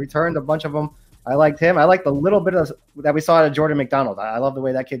returned a bunch of them. I liked him. I liked the little bit that we saw out of Jordan McDonald. I love the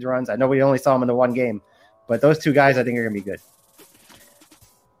way that kid runs. I know we only saw him in the one game, but those two guys I think are going to be good.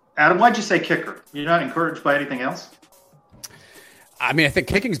 Adam, why'd you say kicker? You're not encouraged by anything else? I mean, I think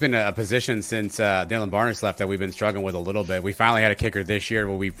kicking's been a position since Dylan Barnes left that we've been struggling with a little bit. We finally had a kicker this year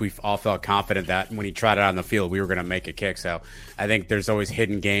where we've all felt confident that when he tried it on the field, we were going to make a kick. So I think there's always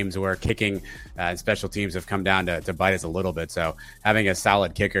hidden games where kicking and special teams have come down to bite us a little bit. So having a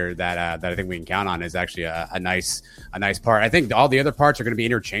solid kicker that I think we can count on is actually a nice part. I think all the other parts are going to be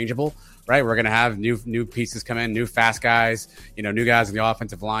interchangeable. Right, we're going to have new pieces come in, new fast guys, new guys in the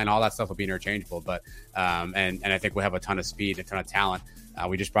offensive line. All that stuff will be interchangeable, but and I think we'll have a ton of speed, a ton of talent.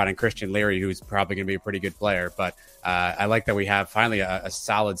 We just brought in Christian Leary, who's probably going to be a pretty good player. But I like that we have finally a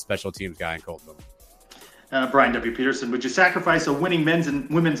solid special teams guy in Colton. Brian W. Peterson, would you sacrifice a winning men's and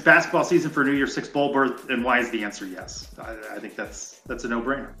women's basketball season for a New Year's Six bowl berth? And why is the answer yes? I think that's a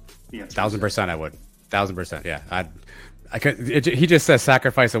no-brainer. The answer 1,000% I would. 1,000%, yeah. He just says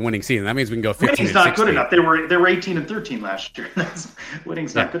sacrifice a winning season. That means we can go 15. Winning's not good enough. They were 18-13 last year.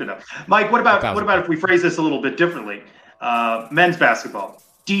 Winning's not good enough. Mike, what about if we phrase this a little bit differently? Men's basketball,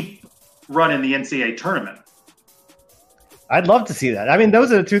 deep run in the NCAA tournament. I'd love to see that. I mean,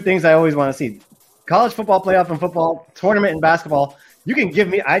 those are the two things I always want to see: college football playoff and football tournament and basketball. You can give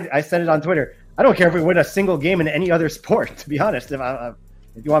me. I said it on Twitter. I don't care if we win a single game in any other sport. To be honest, if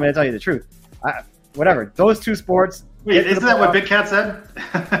you want me to tell you the truth, whatever. Those two sports. Wait, isn't that what Big Cat said?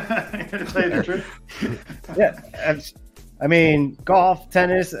 To tell you the truth. Yeah, I mean, golf,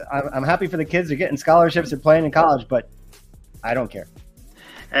 tennis. I'm happy for the kids. They're getting scholarships. They're playing in college, but I don't care.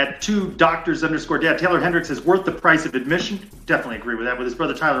 At 2Doctors_Dad, Taylor Hendricks is worth the price of admission. Definitely agree with that. With his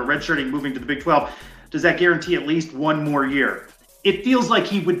brother Tyler redshirting, moving to the Big 12, does that guarantee at least one more year? It feels like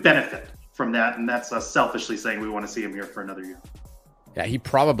he would benefit from that, and that's us selfishly saying we want to see him here for another year. Yeah, he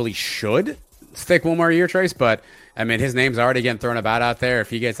probably should stick one more year, Trace, but I mean, his name's already getting thrown about out there. If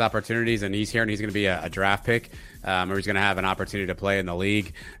he gets opportunities and he's here and he's going to be a draft pick, or he's going to have an opportunity to play in the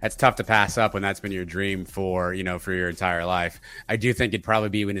league, that's tough to pass up when that's been your dream for your entire life. I do think it'd probably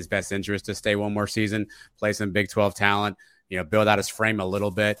be in his best interest to stay one more season, play some Big 12 talent, build out his frame a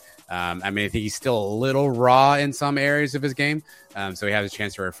little bit. I mean, I think he's still a little raw in some areas of his game, so he has a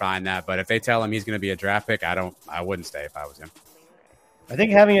chance to refine that. But if they tell him he's going to be a draft pick, I wouldn't stay if I was him. I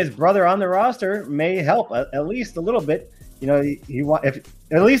think having his brother on the roster may help at least a little bit. He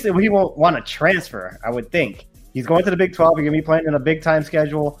won't want to transfer. I would think he's going to the Big 12. You're going to be playing in a big time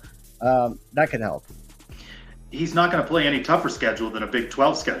schedule. That could help. He's not going to play any tougher schedule than a Big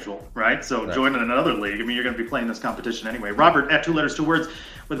 12 schedule, right? So joining another league, I mean, you're going to be playing this competition anyway. Robert, at 2 letters, 2 words,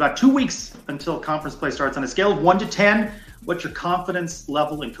 with about 2 weeks until conference play starts, on a scale of 1 to 10, what's your confidence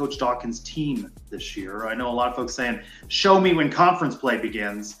level in Coach Dawkins' team this year? I know a lot of folks saying, show me when conference play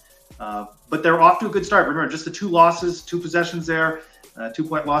begins. But they're off to a good start. Remember, just the 2 losses, 2 possessions there,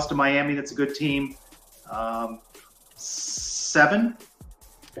 2-point loss to Miami. That's a good team. 7,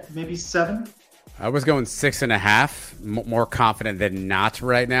 maybe 7. I was going 6.5, more confident than not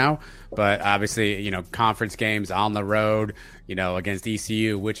right now. But obviously, conference games on the road, against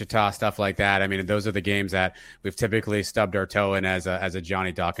ECU, Wichita, stuff like that. I mean, those are the games that we've typically stubbed our toe in as a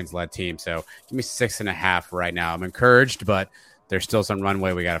Johnny Dawkins-led team. So give me 6.5 right now. I'm encouraged, but there's still some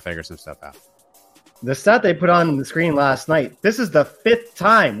runway. We got to figure some stuff out. The stat they put on the screen last night, this is the 5th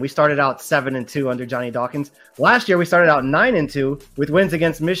time we started out 7-2 under Johnny Dawkins. Last year, we started out 9-2 with wins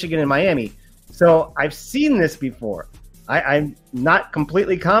against Michigan and Miami. So I've seen this before. I'm not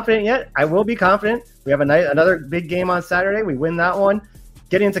completely confident yet. I will be confident. We have another big game on Saturday. We win that one.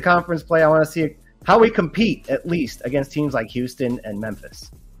 Getting into conference play, I want to see how we compete, at least, against teams like Houston and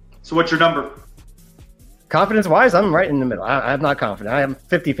Memphis. So what's your number? confidence-wise, I'm right in the middle. I'm not confident. I am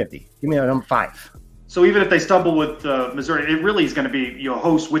 50-50. Give me a number 5. So even if they stumble with Missouri, it really is going to be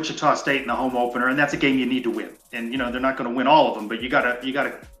host Wichita State in the home opener, and that's a game you need to win. And they're not going to win all of them, but you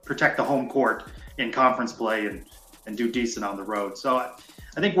gotta protect the home court in conference play and do decent on the road. So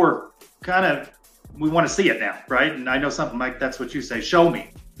I think we want to see it now, right? And I know something, Mike, that's what you say. Show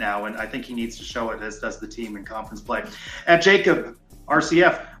me now, and I think he needs to show it, as does the team in conference play. At Jacob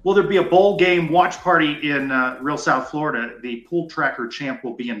RCF, will there be a bowl game watch party in real South Florida? The Pool Tracker champ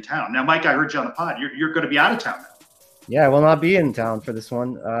will be in town. Now, Mike, I heard you on the pod. You're going to be out of town now. Yeah, I will not be in town for this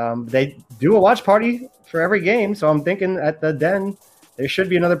one. They do a watch party for every game, so I'm thinking at the Den there should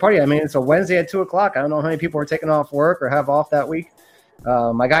be another party. I mean, it's a Wednesday at 2 o'clock. I don't know how many people are taking off work or have off that week.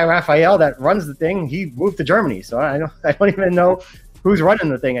 My guy Raphael that runs the thing, he moved to Germany, so I don't even know who's running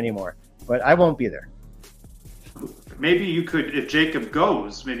the thing anymore. But I won't be there. Maybe you could, if Jacob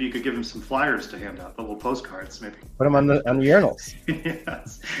goes, maybe you could give him some flyers to hand out, the little postcards, maybe. Put them on the urinals.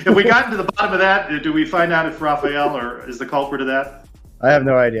 Yes. If we got to the bottom of that, do we find out if Raphael or is the culprit of that? I have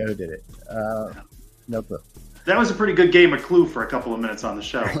no idea who did it. No clue. That was a pretty good game of Clue for a couple of minutes on the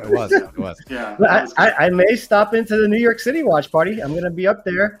show. It was. Yeah. I may stop into the New York City watch party. I'm going to be up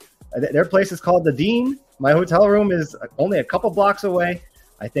there. Their place is called The Dean. My hotel room is only a couple blocks away.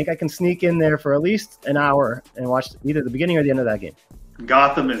 I think I can sneak in there for at least an hour and watch either the beginning or the end of that game.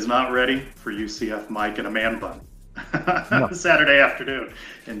 Gotham is not ready for UCF Mike and a man bun. No. Saturday afternoon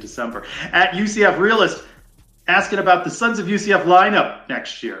in December. At UCF Realist, asking about the Sons of UCF lineup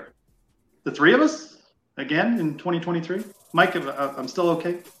next year. The three of us again in 2023? Mike, I'm still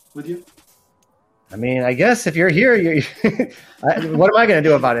okay with you? I mean, I guess if you're here, what am I going to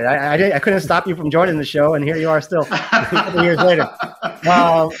do about it? I couldn't stop you from joining the show, and here you are still a couple years later.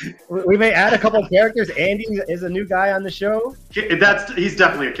 We may add a couple of characters. Andy is a new guy on the show. He's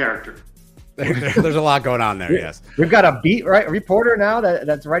definitely a character. There's a lot going on there, yes. We've got a beat reporter now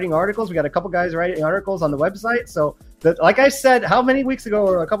that's writing articles. We got a couple guys writing articles on the website. So, like I said, how many weeks ago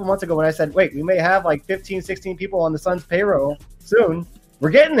or a couple months ago when I said, wait, we may have like 15, 16 people on the Suns payroll soon. We're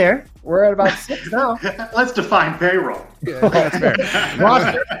getting there. We're at about 6 now. Let's define payroll. Yeah, that's fair.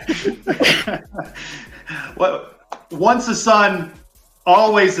 Well, once a Sun,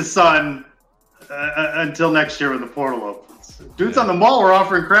 always a Sun until next year when the portal opens. Dudes on the mall are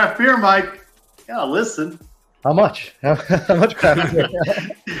offering craft beer, Mike. Yeah, listen. How much? How much craft beer?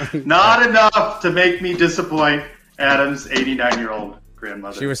 Not enough to make me disappoint Adam's 89-year-old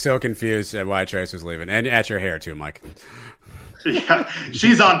grandmother. She was so confused at why Trace was leaving. And at your hair, too, Mike. Yeah,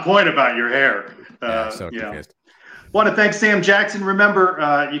 she's on point about your hair. So confused. Want to thank Sam Jackson.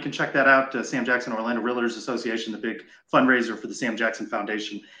 Remember, you can check that out. Sam Jackson Orlando Realtors Association, the big fundraiser for the Sam Jackson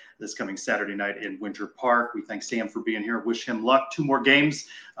Foundation this coming Saturday night in Winter Park. We thank Sam for being here. Wish him luck. 2 more games,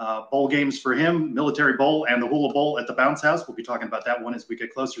 bowl games for him, Military Bowl and the Hula Bowl at the Bounce House. We'll be talking about that one as we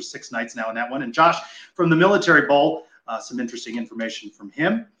get closer. 6 nights now in that one. And Josh from the Military Bowl, some interesting information from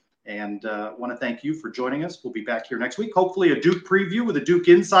him. And want to thank you for joining us. We'll be back here next week. Hopefully a Duke preview with a Duke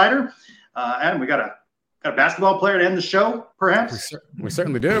insider. Adam, we got a basketball player to end the show, perhaps? We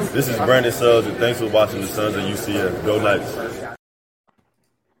certainly do. This is Brandon Suggs, and thanks for watching the Sons of UCF. Go Knights.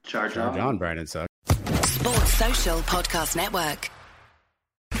 Charge on, Brandon Suggs. Sports Social Podcast Network.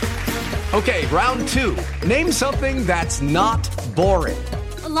 Okay, round 2. Name something that's not boring.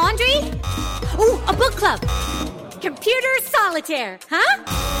 A laundry? Ooh, a book club. Computer solitaire, huh?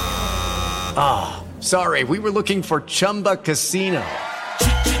 Ah, sorry, we were looking for Chumba Casino.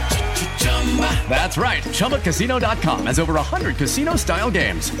 That's right, ChumbaCasino.com has over 100 casino-style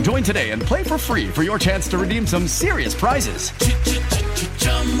games. Join today and play for free for your chance to redeem some serious prizes.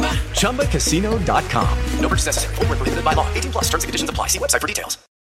 ChumbaCasino.com. No purchase necessary. Void where prohibited by law. 18+. Terms and conditions apply. See website for details.